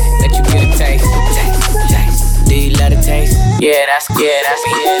 Let you get a taste. Do you let it taste? Yeah, that's me.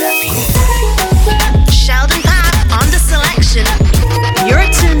 Sheldon Pop on the selection. You're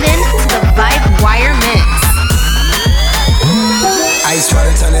tuned in to the Vibe Wire Mix. Ice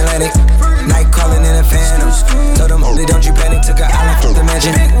water turn Atlantic. Night calling in a phantom. Told them, don't you panic. Took an island from the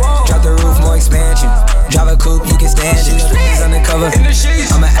mansion. Drop the roof, more expansion. Drive a coupe, you can stand it. He's undercover.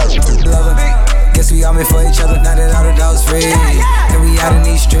 I'm an absolute lover. Guess we all meant for each other. Now that all the dogs free, and we out in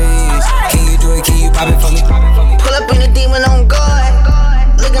these streets. Can you do it? Can you pop it for me? Pull up in a demon on guard.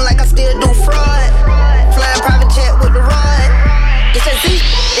 Looking like I still do fraud. Flying private jet with the rod. It's that Z.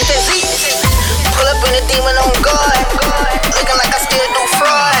 Pull up in a demon on guard. Looking like I still do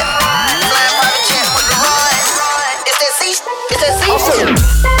fraud. Flying private jet with the rod. It's that Z.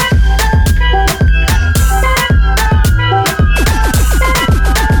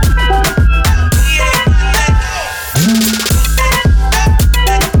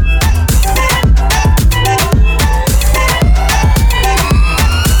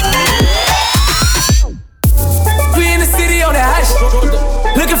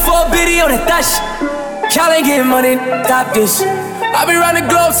 On that dash, y'all ain't getting money, stop this. I be round the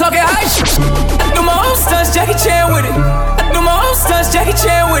globe talking high shit. I do my own stunts, Jackie Chan with it. I do my own stunts, Jackie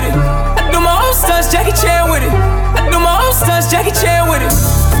Chan with it. I do my own stunts, Jackie Chan with it. I do my own stunts, Jackie Chan with it.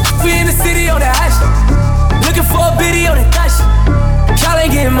 We in the city on that high shit. Looking for a biddy on that dash. Y'all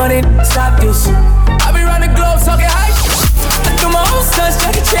ain't getting money, stop this. I be round the globe talking high shit. I do my own stunts,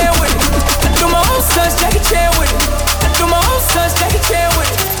 Jackie Chan with it. I do my own stunts, Jackie Chan with it. I do my own stunts, Jackie Chan with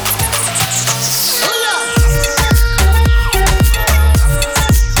it.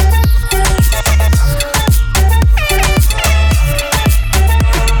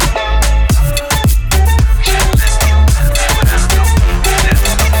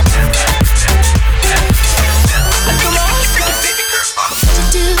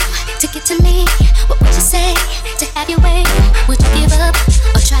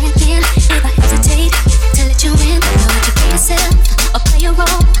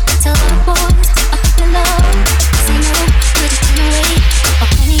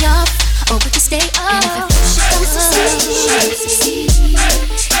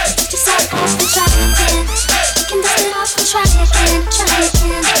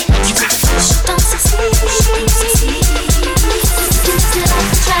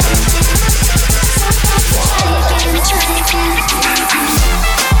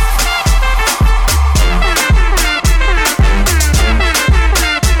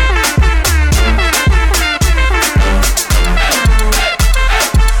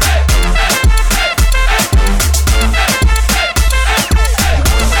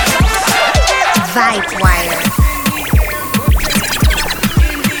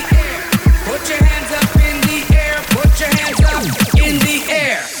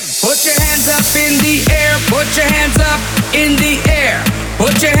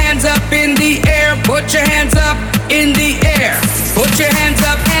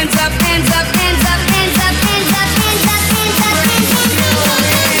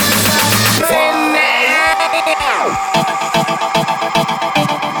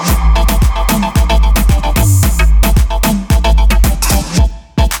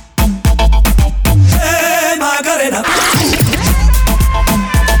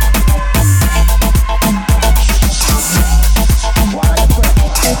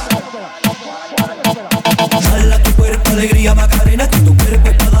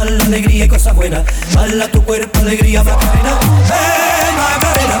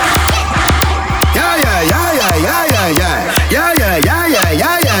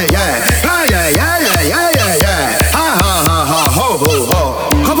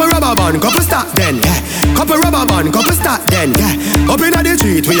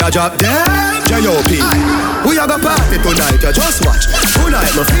 Drop them, J.O.P. We are gonna party tonight, you just watch.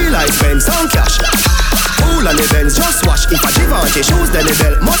 Tonight, no feel like spend some cash. Cool on the Benz, just watch. If I Givenchy shoes, then the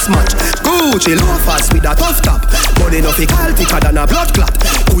belt must match. Gucci loafers with a tough top. Body no fickle, thicker than a blood clot.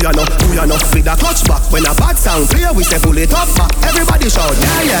 Who you know with a clutch back. When a bad sound clear, we say pull it up back. Everybody shout,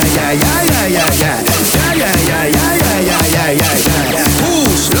 yeah, yeah, yeah, yeah, yeah, yeah, yeah. Yeah, yeah, yeah, yeah, yeah, yeah, yeah, yeah.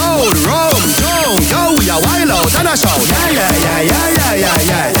 Push, load, rum, down, yo, we a wild out and a shout. Yeah, yeah, yeah, yeah, yeah, yeah,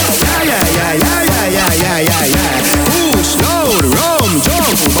 yeah. Yeah, yeah, yeah, yeah, yeah, yeah, yeah, yeah, yeah. Push, load, rum,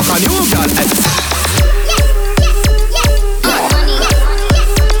 jump, fuck a new girl.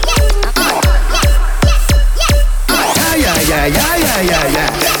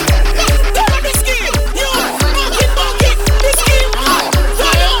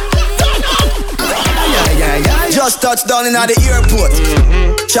 Just touched down in the airport.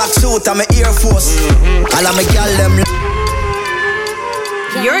 Track suit and my Air Force. All of my gal them.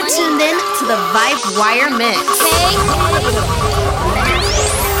 You're tuned in to the Vibe Wire Mix.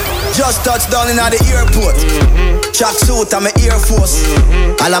 Just touched down in the airport. Track suit and my Air Force.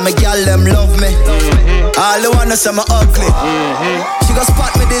 All of my gal them love me. All the wanna say me ugly. She gon'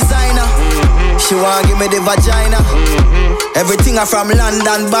 spot me designer. She wanna give me the vagina. Everything I from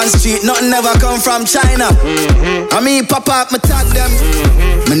London, Bond Street. Nothing ever come from China. I mean pop up, me tag them.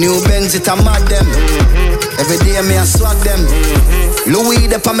 My new Benz it a mad them. Every day me a swag them.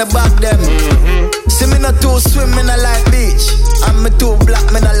 Louis up on me back them. See me not too swim, me not like beach. And me too black,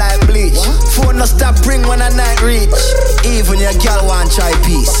 me not like bleach. Phone no stop ring when I night reach. Even your girl want try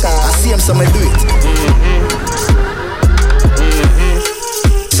peace. I see him so me do it.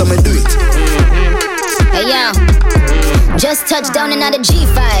 So me do it. Hey yo, just touched down and out of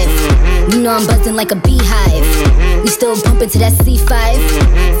G5. You know I'm buzzing like a beehive. We still bumping to that C5.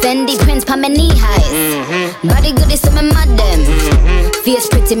 Fendi prints pa my knee highs. Body good is some mad them. Fierce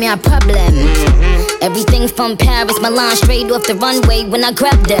pretty me a problem. Everything from Paris, Milan, straight off the runway when I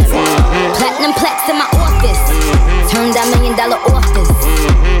grab them. Platinum plaques in my office. Turned that $1 million office.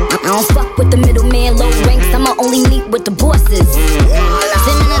 I don't fuck with the middleman, low ranks. I'ma only meet with the bosses.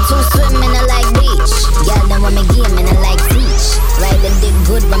 Swimming a two swimming I like beach. Y'all done with me game and I like teach. Ride the dick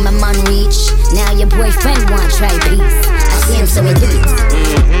good when my man reach. Now your boyfriend want try peace. I see him so me do it.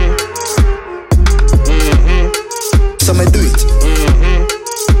 So me do it.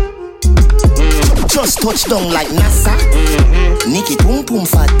 Just touch down like NASA. Nikki pum pum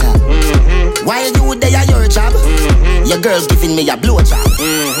fatta. While you there at your job, your girl giving me a blowjob.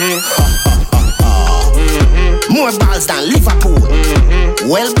 More balls than Liverpool.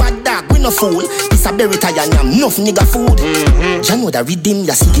 Well bad dog, we no fool. This a berry tie and yam, enough nigga food. Ya know that redeem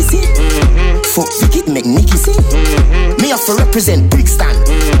ya see see. Fuck Vicky make Nicky see. Me have to represent Brixton.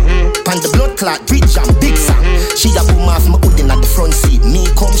 Pan the blood clot bridge and big sang. She a boom off my hood in at the front seat. Me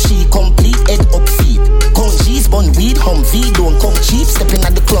come, she complete head up feet. Come G's, bun weed, Humvee, don't come cheap. Stepping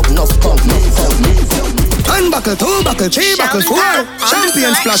at the club, no pump, no pump, no pump. One buckle, two buckle, three buckle, four.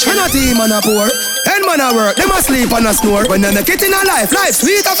 Champion splash, when a team and a pour. 10 man a work, them a sleep and a snore. When they make it in a life, life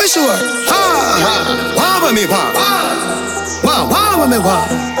sweet for sure. Ha, wah with me wah, wah with me wah.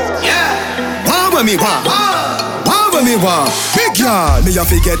 Yeah, wah with me wah, wah with me wah. Big yard, me a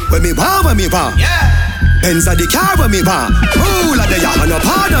forget when me wah with me wah. Yeah, Benz a the car with me wah. Roll a the yah and a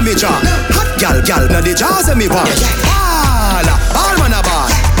part of me jaw. Hot gal, na the jaws of me wah. All man a ball.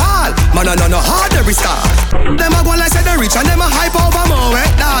 Man a no hard every star. Them a go like say they rich and them a hype over more.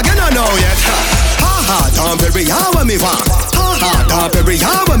 Dog you don't know yet. Ha ha, don't bury how when me want. Ha ha, don't bury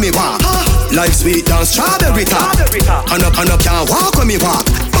how when me want. Life sweet down strawberry top. Hand up can't walk when me walk.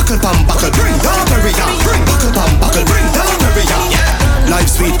 Buckle pam buckle bring down berry ya. Buckle pam buckle bring down berry ya.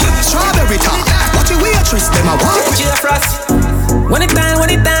 Life sweet strawberry top. Watch your waitress them a walk. When it done.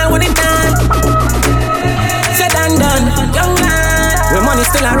 Said and done, young man. When money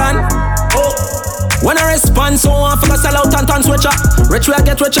still a run. When I respond, so I feel sell out and turn switcher. Rich will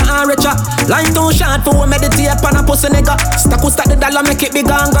get richer and richer. Line too short for we meditate on a pussy nigga. Stack the dollar, make it bigger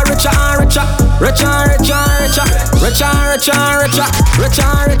and go richer and richer. Richer and richer and richer. Richer and richer and richer. Richer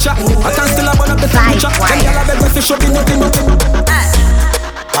and richer. I can still burn up the temperature. Them gyal a beg me fish up in nothing.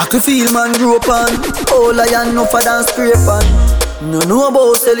 Battlefield man grew up on. All lion no for dance scrape on. No know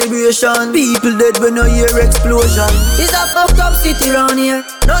about celebration. People dead when no hear explosion. It's a fucked up city round here.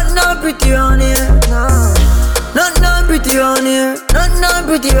 Not pretty round here. No. Not pretty round here. Not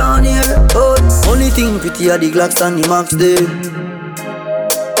pretty round here. Oh, only thing pretty are the Glocks and the Max there.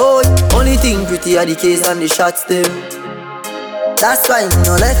 Oh, only thing pretty are the case and the shots there. That's why me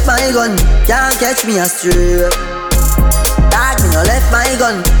no left my gun. Can't catch me astray. Dad, me no left my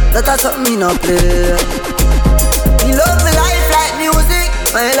gun. That's something me no play. Me love my life like music.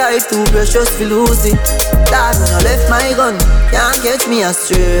 My life too precious to lose it. Dad, when I left my gun, can't catch me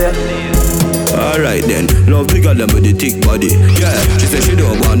astray. Alright then, love bigger than with the thick body. Yeah, she say she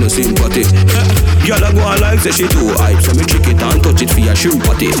don't want no sympathy. Girl I go on like say she too hype, so me trick it and touch it for your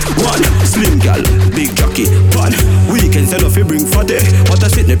sympathy. One, slim girl, big jockey. One, weekend sell off you bring fatty. What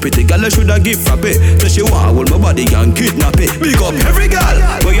a sitting pretty girl I shoulda give for pay. So she want hold my body and kidnap it. Big up every girl,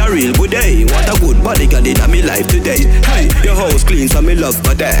 boy a real good day. What a good body girl in me life today. Hey, your house clean so me love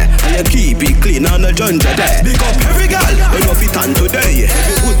for there. And you keep it clean and no junja there. Big up every girl, when you fit on today.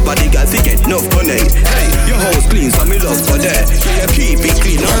 Good body girl to get no money. Hey, your house clean so me love for there. You keep it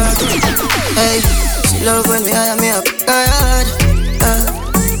clean and hey, she love when me hire me up.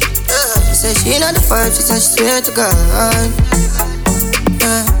 say she not the first, she said she swear to God.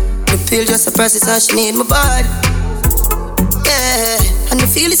 Yeah, me feel just a person, so she need my body. Yeah, and me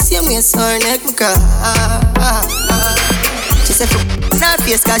feel the same way, so her neck me cry. She said, not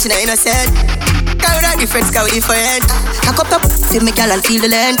face, cause she not innocent. Cause we not different, cause we different. Cock up top, feel me girl and feel the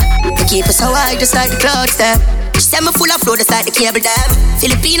length. Me keep her so high, just like the clouds there. She said me full of flow, just like the cable dam.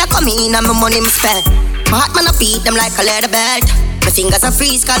 Filipina come in and my money me spend. My heart man I beat them like a leather belt. My fingers are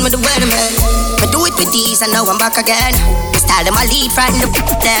freeze, call me the weatherman. Me do it with these and now I'm back again. Style them I lead, frighten the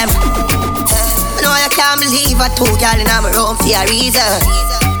them. I know I can't believe I told y'all in my room for a reason.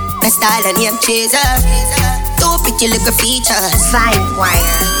 My style and name chaser. Two pretty little features. Vibe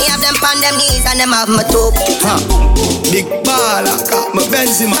Wire. Me have them on them knees and them have my top. Big baller, got my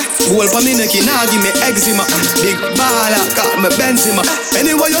Benzema. Hold for me neck, nah give me eczema. Big baller, got my Benzema.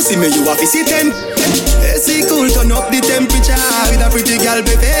 Anywhere you see me, you have to see 10. AC cool, turn up the temperature. With a pretty girl,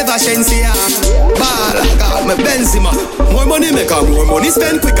 be favor, Shensia. Baller, got my Benzema. More money make her, more money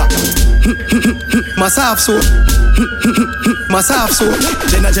spend quicker. Myself so. Myself so.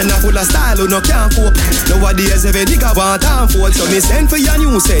 Jenna full of style, who no can't cope. Nowadays every nigga want time for it. So me send for your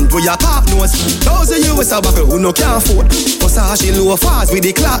new scent, for your pop nose. Thousand US a buckle, who no can't afford. Massage low fast with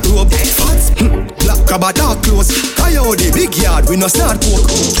the clock robe. Black crab a dark clothes. Coyote, big yard, we no start coke.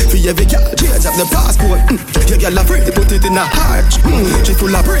 For every girl, page of the passport. Your girl a free, put it in a heart. She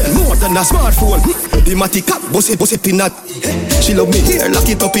full of brain, more than a smartphone. The matty cat, bust it in that. She love me here, lock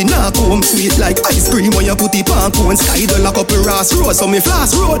it up in a comb. Sweet like ice cream when you put it on cone. Sky the lock up a Ross Road, so me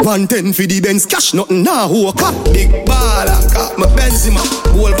flash road. 110 for the Benz cash, nothing now who cut. Big baller, got my Benzema.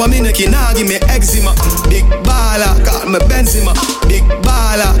 Hold for me neck, nah give me eczema. Big baller, got my Benzema. Big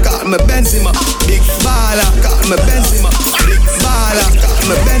baller, got my Benzema. Big baller, got my Benzema. Big baller, got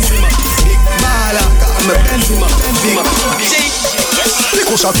my Benzema. Big baller, got my Benzema. Big the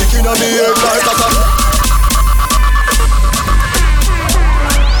cushion kicking on the head like a cat.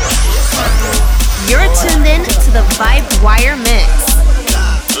 You're tuned in to the Vibe Wire Mix.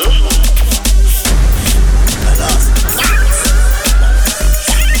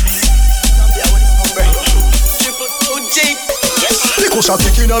 Cushion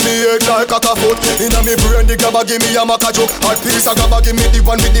kicking on me head like a foot. Inna me brain the grabber give me a maca joke. Hard piece of grabber give me the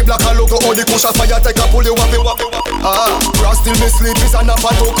one with the black and logo. All the cushion fire take a pull you wappy. Brass till me sleep is an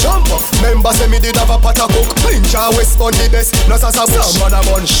apatook. Jump off. Member say me did have a pot of cook. Pinch a west on the best. No sasa bush. Man a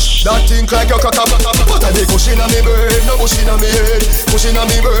bunch. That think like your cracker. But a the cushion on me brain, no bush inna me head. Cushion on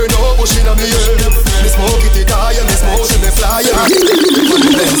me brain, no bush inna me head. Me smoke it high, me smoke it me fly.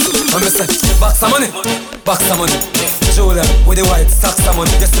 I'm a set. Box some money. Box some money. Julia with the white stacks of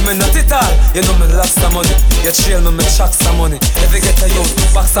money. You see me not it all, you know me lots of money. You trail me chuck some money. If you get a youth,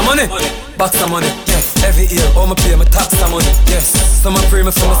 box some money. Box some money, yes. Every year, all me pay me tax some money. Yes, some I pray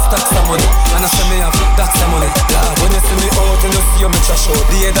me for me stack some money. And I say me have tax some money. Lord, when you see me out and you see me trash out.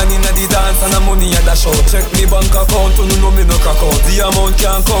 The head and inna the dance and the money at the show. Check me bank account, you know me no crack out. The amount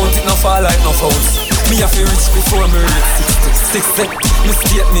can't count, it no fall like no founds. Me have to reach before me reach 60. 60, me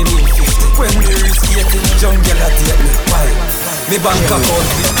state me mean 50. When me reach 80, jungle a date me. Why? Me bank account.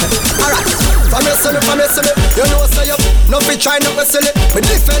 Alright, from your son, you know say up. No fi try not to sell it. Me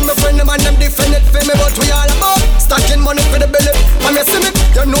defend my friend, them and them defend it for me. But we all about stacking money for the belly. From your son,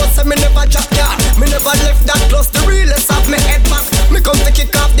 you know say me never jack yard. Me never left that close. The realest of me head back. Me come to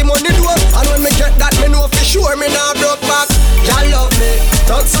kick off the money door. And when me get that, me know for sure me nah broke back. Y'all love me,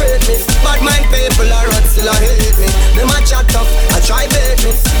 talk sweet me. Bad mind people are rot, still a hate me. Them a chat tough, I try bait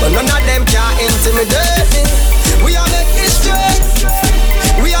me. But none of them can intimidate me. We are make history.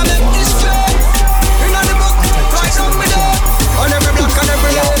 We are make history. In on the book, right on me there. On every block, on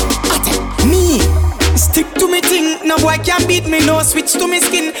every lane. Me, stick to me thing. No boy can beat me, no switch to me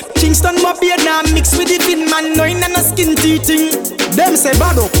skin. Kingston my beard now mix with the fin. Man, no in and a skin teething. Them say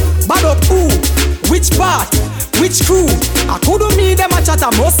bad up who? Which part? Which crew? I couldn't me them a chat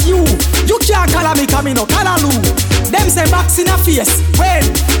most you. You can't call me come in no callaloo. Them say box in a face. When?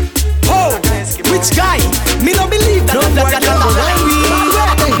 Oh, which guy? Me no believe that. Don't boy can go around me.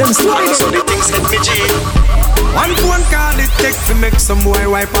 Them swine. So the things get me G. One phone call it take to make some boy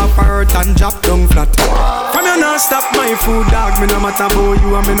wipe up her hurt and drop down flat. From you not stop my food dog. Me no matter about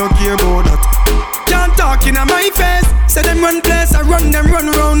you and me no care about that. Can't talk in my face. Say them run place, I run them run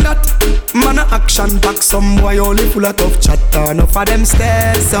around that. Man a action pack, some boy only full of tough chatter. Enough of them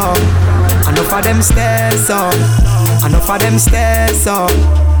stairs up, enough of them stairs up, enough of them stairs up.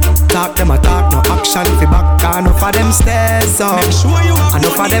 talk, them a talk. No action fi back. Enough of them stairs up.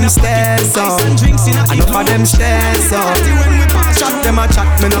 Enough of them stairs up. Enough of them stairs up. Chat them a chat,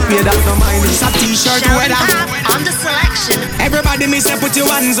 me no pay that no mind. It's a t-shirt weather. On the selection. Everybody me say put your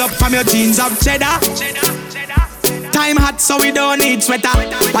hands up from your jeans of cheddar. Time hot so we don't need sweater.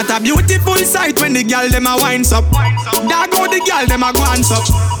 What a beautiful sight when the girl them a winds up. Dog how the girl them a go hands up.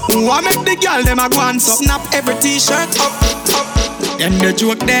 Who a make the girl them a go hands up. Snap every t-shirt up. Them the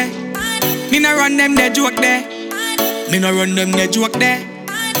joke there. Me no run them the joke there. Me no run them the joke there.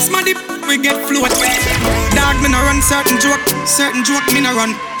 Smarty we get float. Dog me no run certain joke me no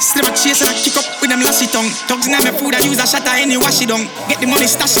run. Slip a chase and a kick up with them lashy tongue. Dogs in my food I use a shatter any wash it down. Get the money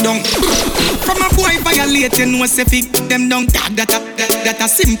stash it down. From a boy violate you know say fi them down. Dog that a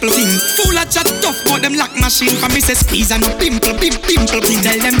simple thing. Full of chat tough but them lock machine. Come me say squeeze and no pimple.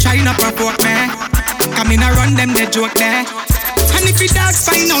 Tell them try not provoke me. Come in a run them the joke there. And if the dogs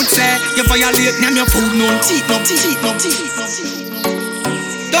find out say you violate them your food no teeth.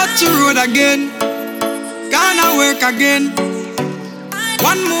 Touch your road again. Gonna work again.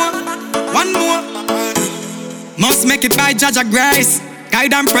 One more. Must make it by Jaja Grace.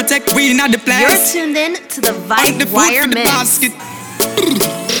 Guide and protect we in the place. You're tuned in to the Vibe Wire Mix.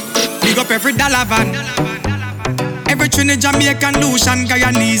 Big up every dollar van. Every Trinidad, Jamaican, Lucian,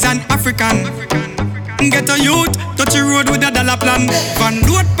 Guyanese and African. Get a youth, touch the road with a dollar plan. Van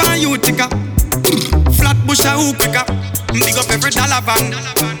load pan you take a flat bush a hoop pick up. Big up every dollar van.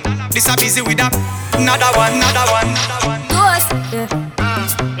 This a busy with a another one. Ghost,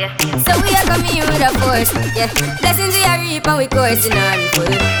 yeah. So we are coming here with a force, yeah. Blessings we are reap and we coursing on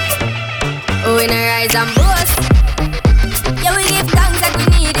full. Oh, we not rise and boast. Yeah, we give thanks that we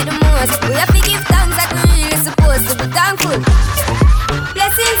need it the most. We have to give thanks that we really supposed to be thankful.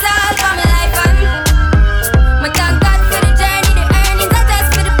 Blessings all for my life and my thank God for the journey, the earnings are just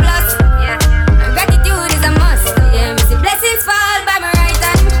for the plus. Yeah, and gratitude is a must. Yeah, me see blessings fall by my right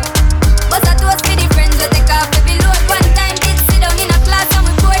hand. But I toast for the friends we take off every load. One time did sit down in a class and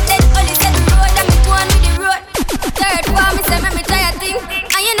we bored dead. Only said the road and me go on with the road. Third form me say me try a thing,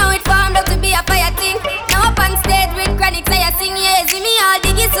 and you know it formed up to be a fire thing. Now up on stage with chronic say I sing. Yeah, see me all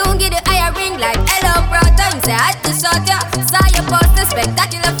diggy soon get the higher ring like hello brother. You say I had to short ya. Saw your poster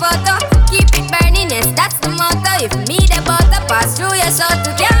spectacular photo. Keep it burning, yes that's the motto. If me the butter pass through your soul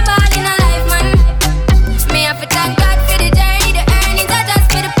to can't ball in a life man. Me have to thank God for the journey, the earnings are just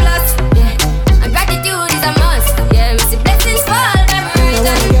for the plus. Yeah, and gratitude is a must. Yeah, me see blessings fall by my right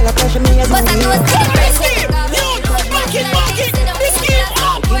hand. But I know it's the rest.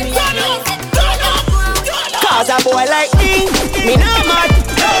 Cause a boy like me no mad.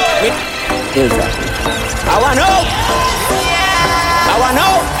 I wanna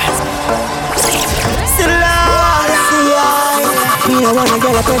know. Still me I wanna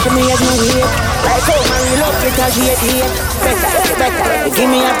get a pressure me as my weight. Like how my real up because she hate. Better, give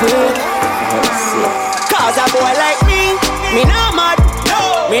me a break. Cause a boy like me no mad.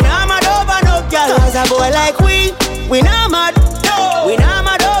 Me no mad over no girl. Cause a boy like we no mad. We no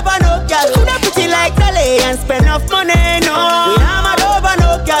mad over no girl. Coulda pretty like Dolly and spend enough money, no. We no mad over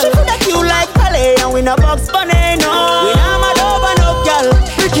no girl. Coulda cute like Dolly and we no box funny, no. We no mad over no girl.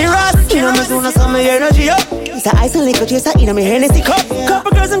 Ricky Ross, you know me soon as some energy up. It's a ice and liquor chaser, you know me Hennessy cup.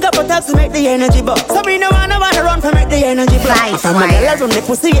 Couple girls and couple taps to make the energy bust. So me no wanna run to make the energy blow. From my girl from the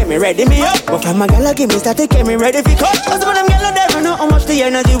pussy get me ready me up. But from my girl give me static get me ready for cut. Cause some of them girls never know how much the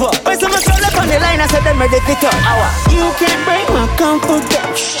energy was. When someone scroll up on the line I said them ready for cut. You can't break my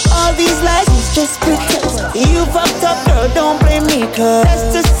confidence. All these lies is just pretense. You fucked up girl, don't blame me cause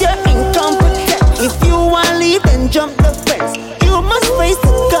that's just your incompetence. If you wanna leave then jump the fence. You must face the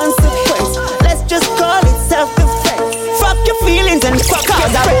consequence. Let's just call it self-defense. Fuck your feelings and fuck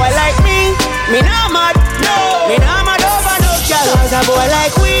cause a boy like me no mad. No, me no mad over no girl. Cause a boy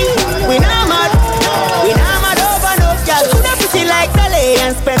like we no mad. We no mad over no girl. Coulda pretty like Dolly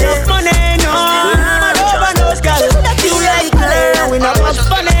and spend enough money, no. We no mad over no girl. Coulda cute like Dolly and we no box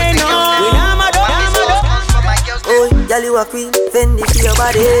funny, no. We no mad over. Oh, girl you a queen, Fendi for your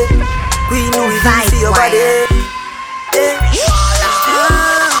body. Queen Louis V for your body.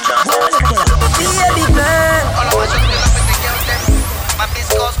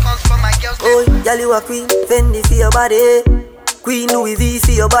 Oh, girl you a queen, Fendi for your body. Queen Louis V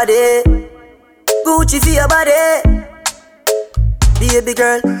for your body. Gucci for your body. Baby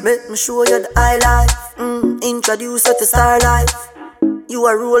girl, make me show you the high life. Introduce you to star life. You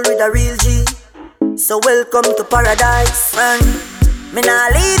a roll with a real G. So welcome to paradise. Man, me nah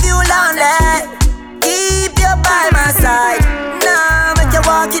leave you lonely. Keep you by my side. Nah, make you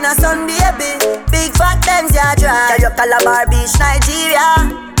walk in a sun, baby. Big fat Benz, ya drive. Carry up Calabar Beach, Nigeria.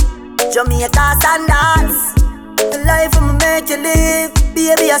 Jamaica standards. The life I'ma make you live,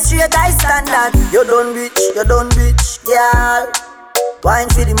 baby, a straight high standard. You done rich, girl. Wine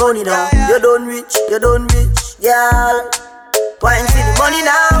for the money now. You done rich, girl. Wine for the money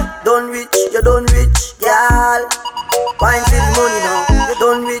now. Done rich, girl. Wine for the money now. You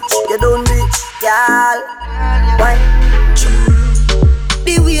done rich, girl. Wine.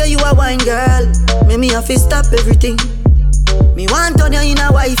 The way you a wine, girl, make me have to stop everything. Me want turn you in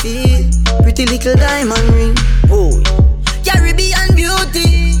a wifey, pretty little diamond ring. Oh, Caribbean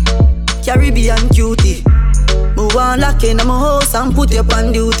beauty, Caribbean cutie. Move on lock in my house and put you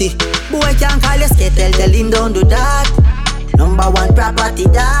on duty. Boy can't call you skittle, tell him don't do that. Number one property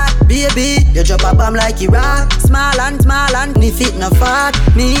that. Baby, you drop a bomb like Iraq. Small and me fit no fat.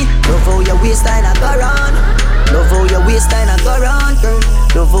 Me, love how your waistline a go round. Love how your waistline a go round, girl.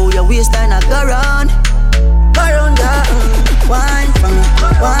 Love how your waistline a go round. Go round, girl. Wine for me,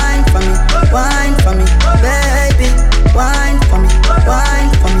 wine for me, wine for me, baby. Wine for me,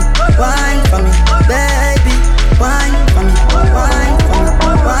 wine for me, wine for me, baby. Wine for me, wine for me,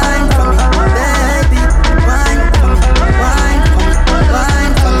 wine for me, baby. Wine for me, wine for me,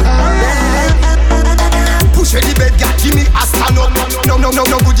 wine for me, baby. Push the bed, girl, give me a stand up. No,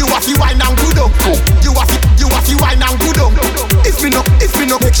 good. You have to wine and good up. You have to wine and good up. If me no,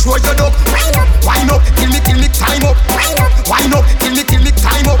 make sure you up. Wine up, kill me, time up. Wine up, kill me,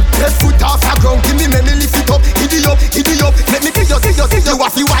 time up. Left foot off the ground, give me, lift it up. Hit it up. Let me see you. You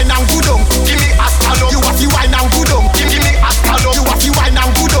have to wine and good up. Give me a stand up. You have to wine and good up. Give me a stand up. You have to wine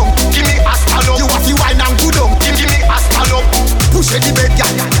and good up. Give me a stand up. You have to wine and good up. Give me a stand up. Push the bed,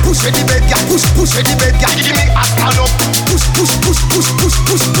 girl. Push the bed, girl. Push the bed, girl. Give me a stand up. Push.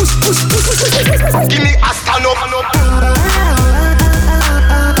 Give me a stand up.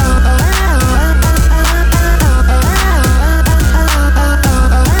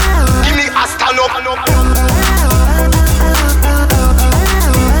 Give me a stand up.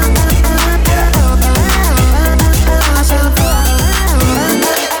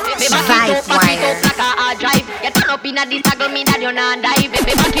 Vibe Wire. You turn up in a this taggle me that you not dive.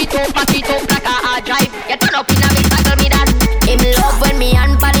 Baby, back it up like a hard drive. You turn up in a big taggle me that. Him love when me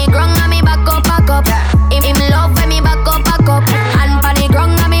hand pan the ground and me back up. Him love when me back up. Hand pan the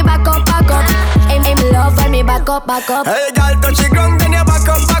ground and me back up. Him love when me back up. Hey, girl, touch the ground then you back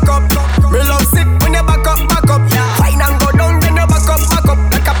up. Me love sit when you back up. Wine and go down then you back up.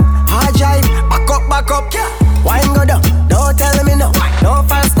 Like a hard drive, back up. Wine go down, don't tell me no. No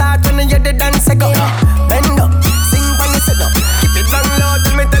fast start when you the dance go. Bend up, sing when you sit up. Keep it down low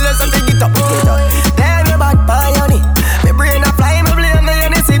till me tell you something get up. Then you back by your knee. Me brain a fly, me blame me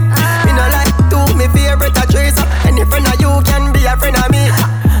in the sip. Me no like to, me favorite a tracer. Any friend of you can be a friend of me.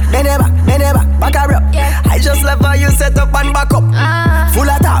 Bend it back her up. I just love how you set up and back up. Full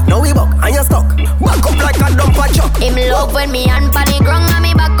of talk, now we buck and you stuck. Back up like a dumper truck. Him love when me hand pan the ground and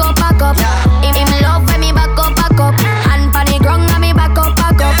me back up. Him love when me back up. Hand pan the ground and me back up.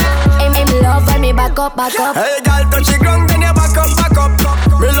 Him love when me back up. Hey, girl, touch the ground then you back up.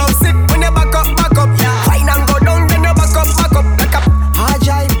 Me love sit when you back up. Fine and go down then you back up. Like a hard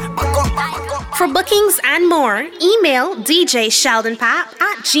drive, back up. For bookings and more, email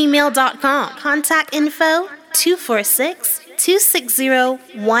djsheldonpap@gmail.com. Contact info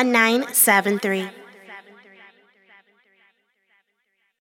 246-260-1973.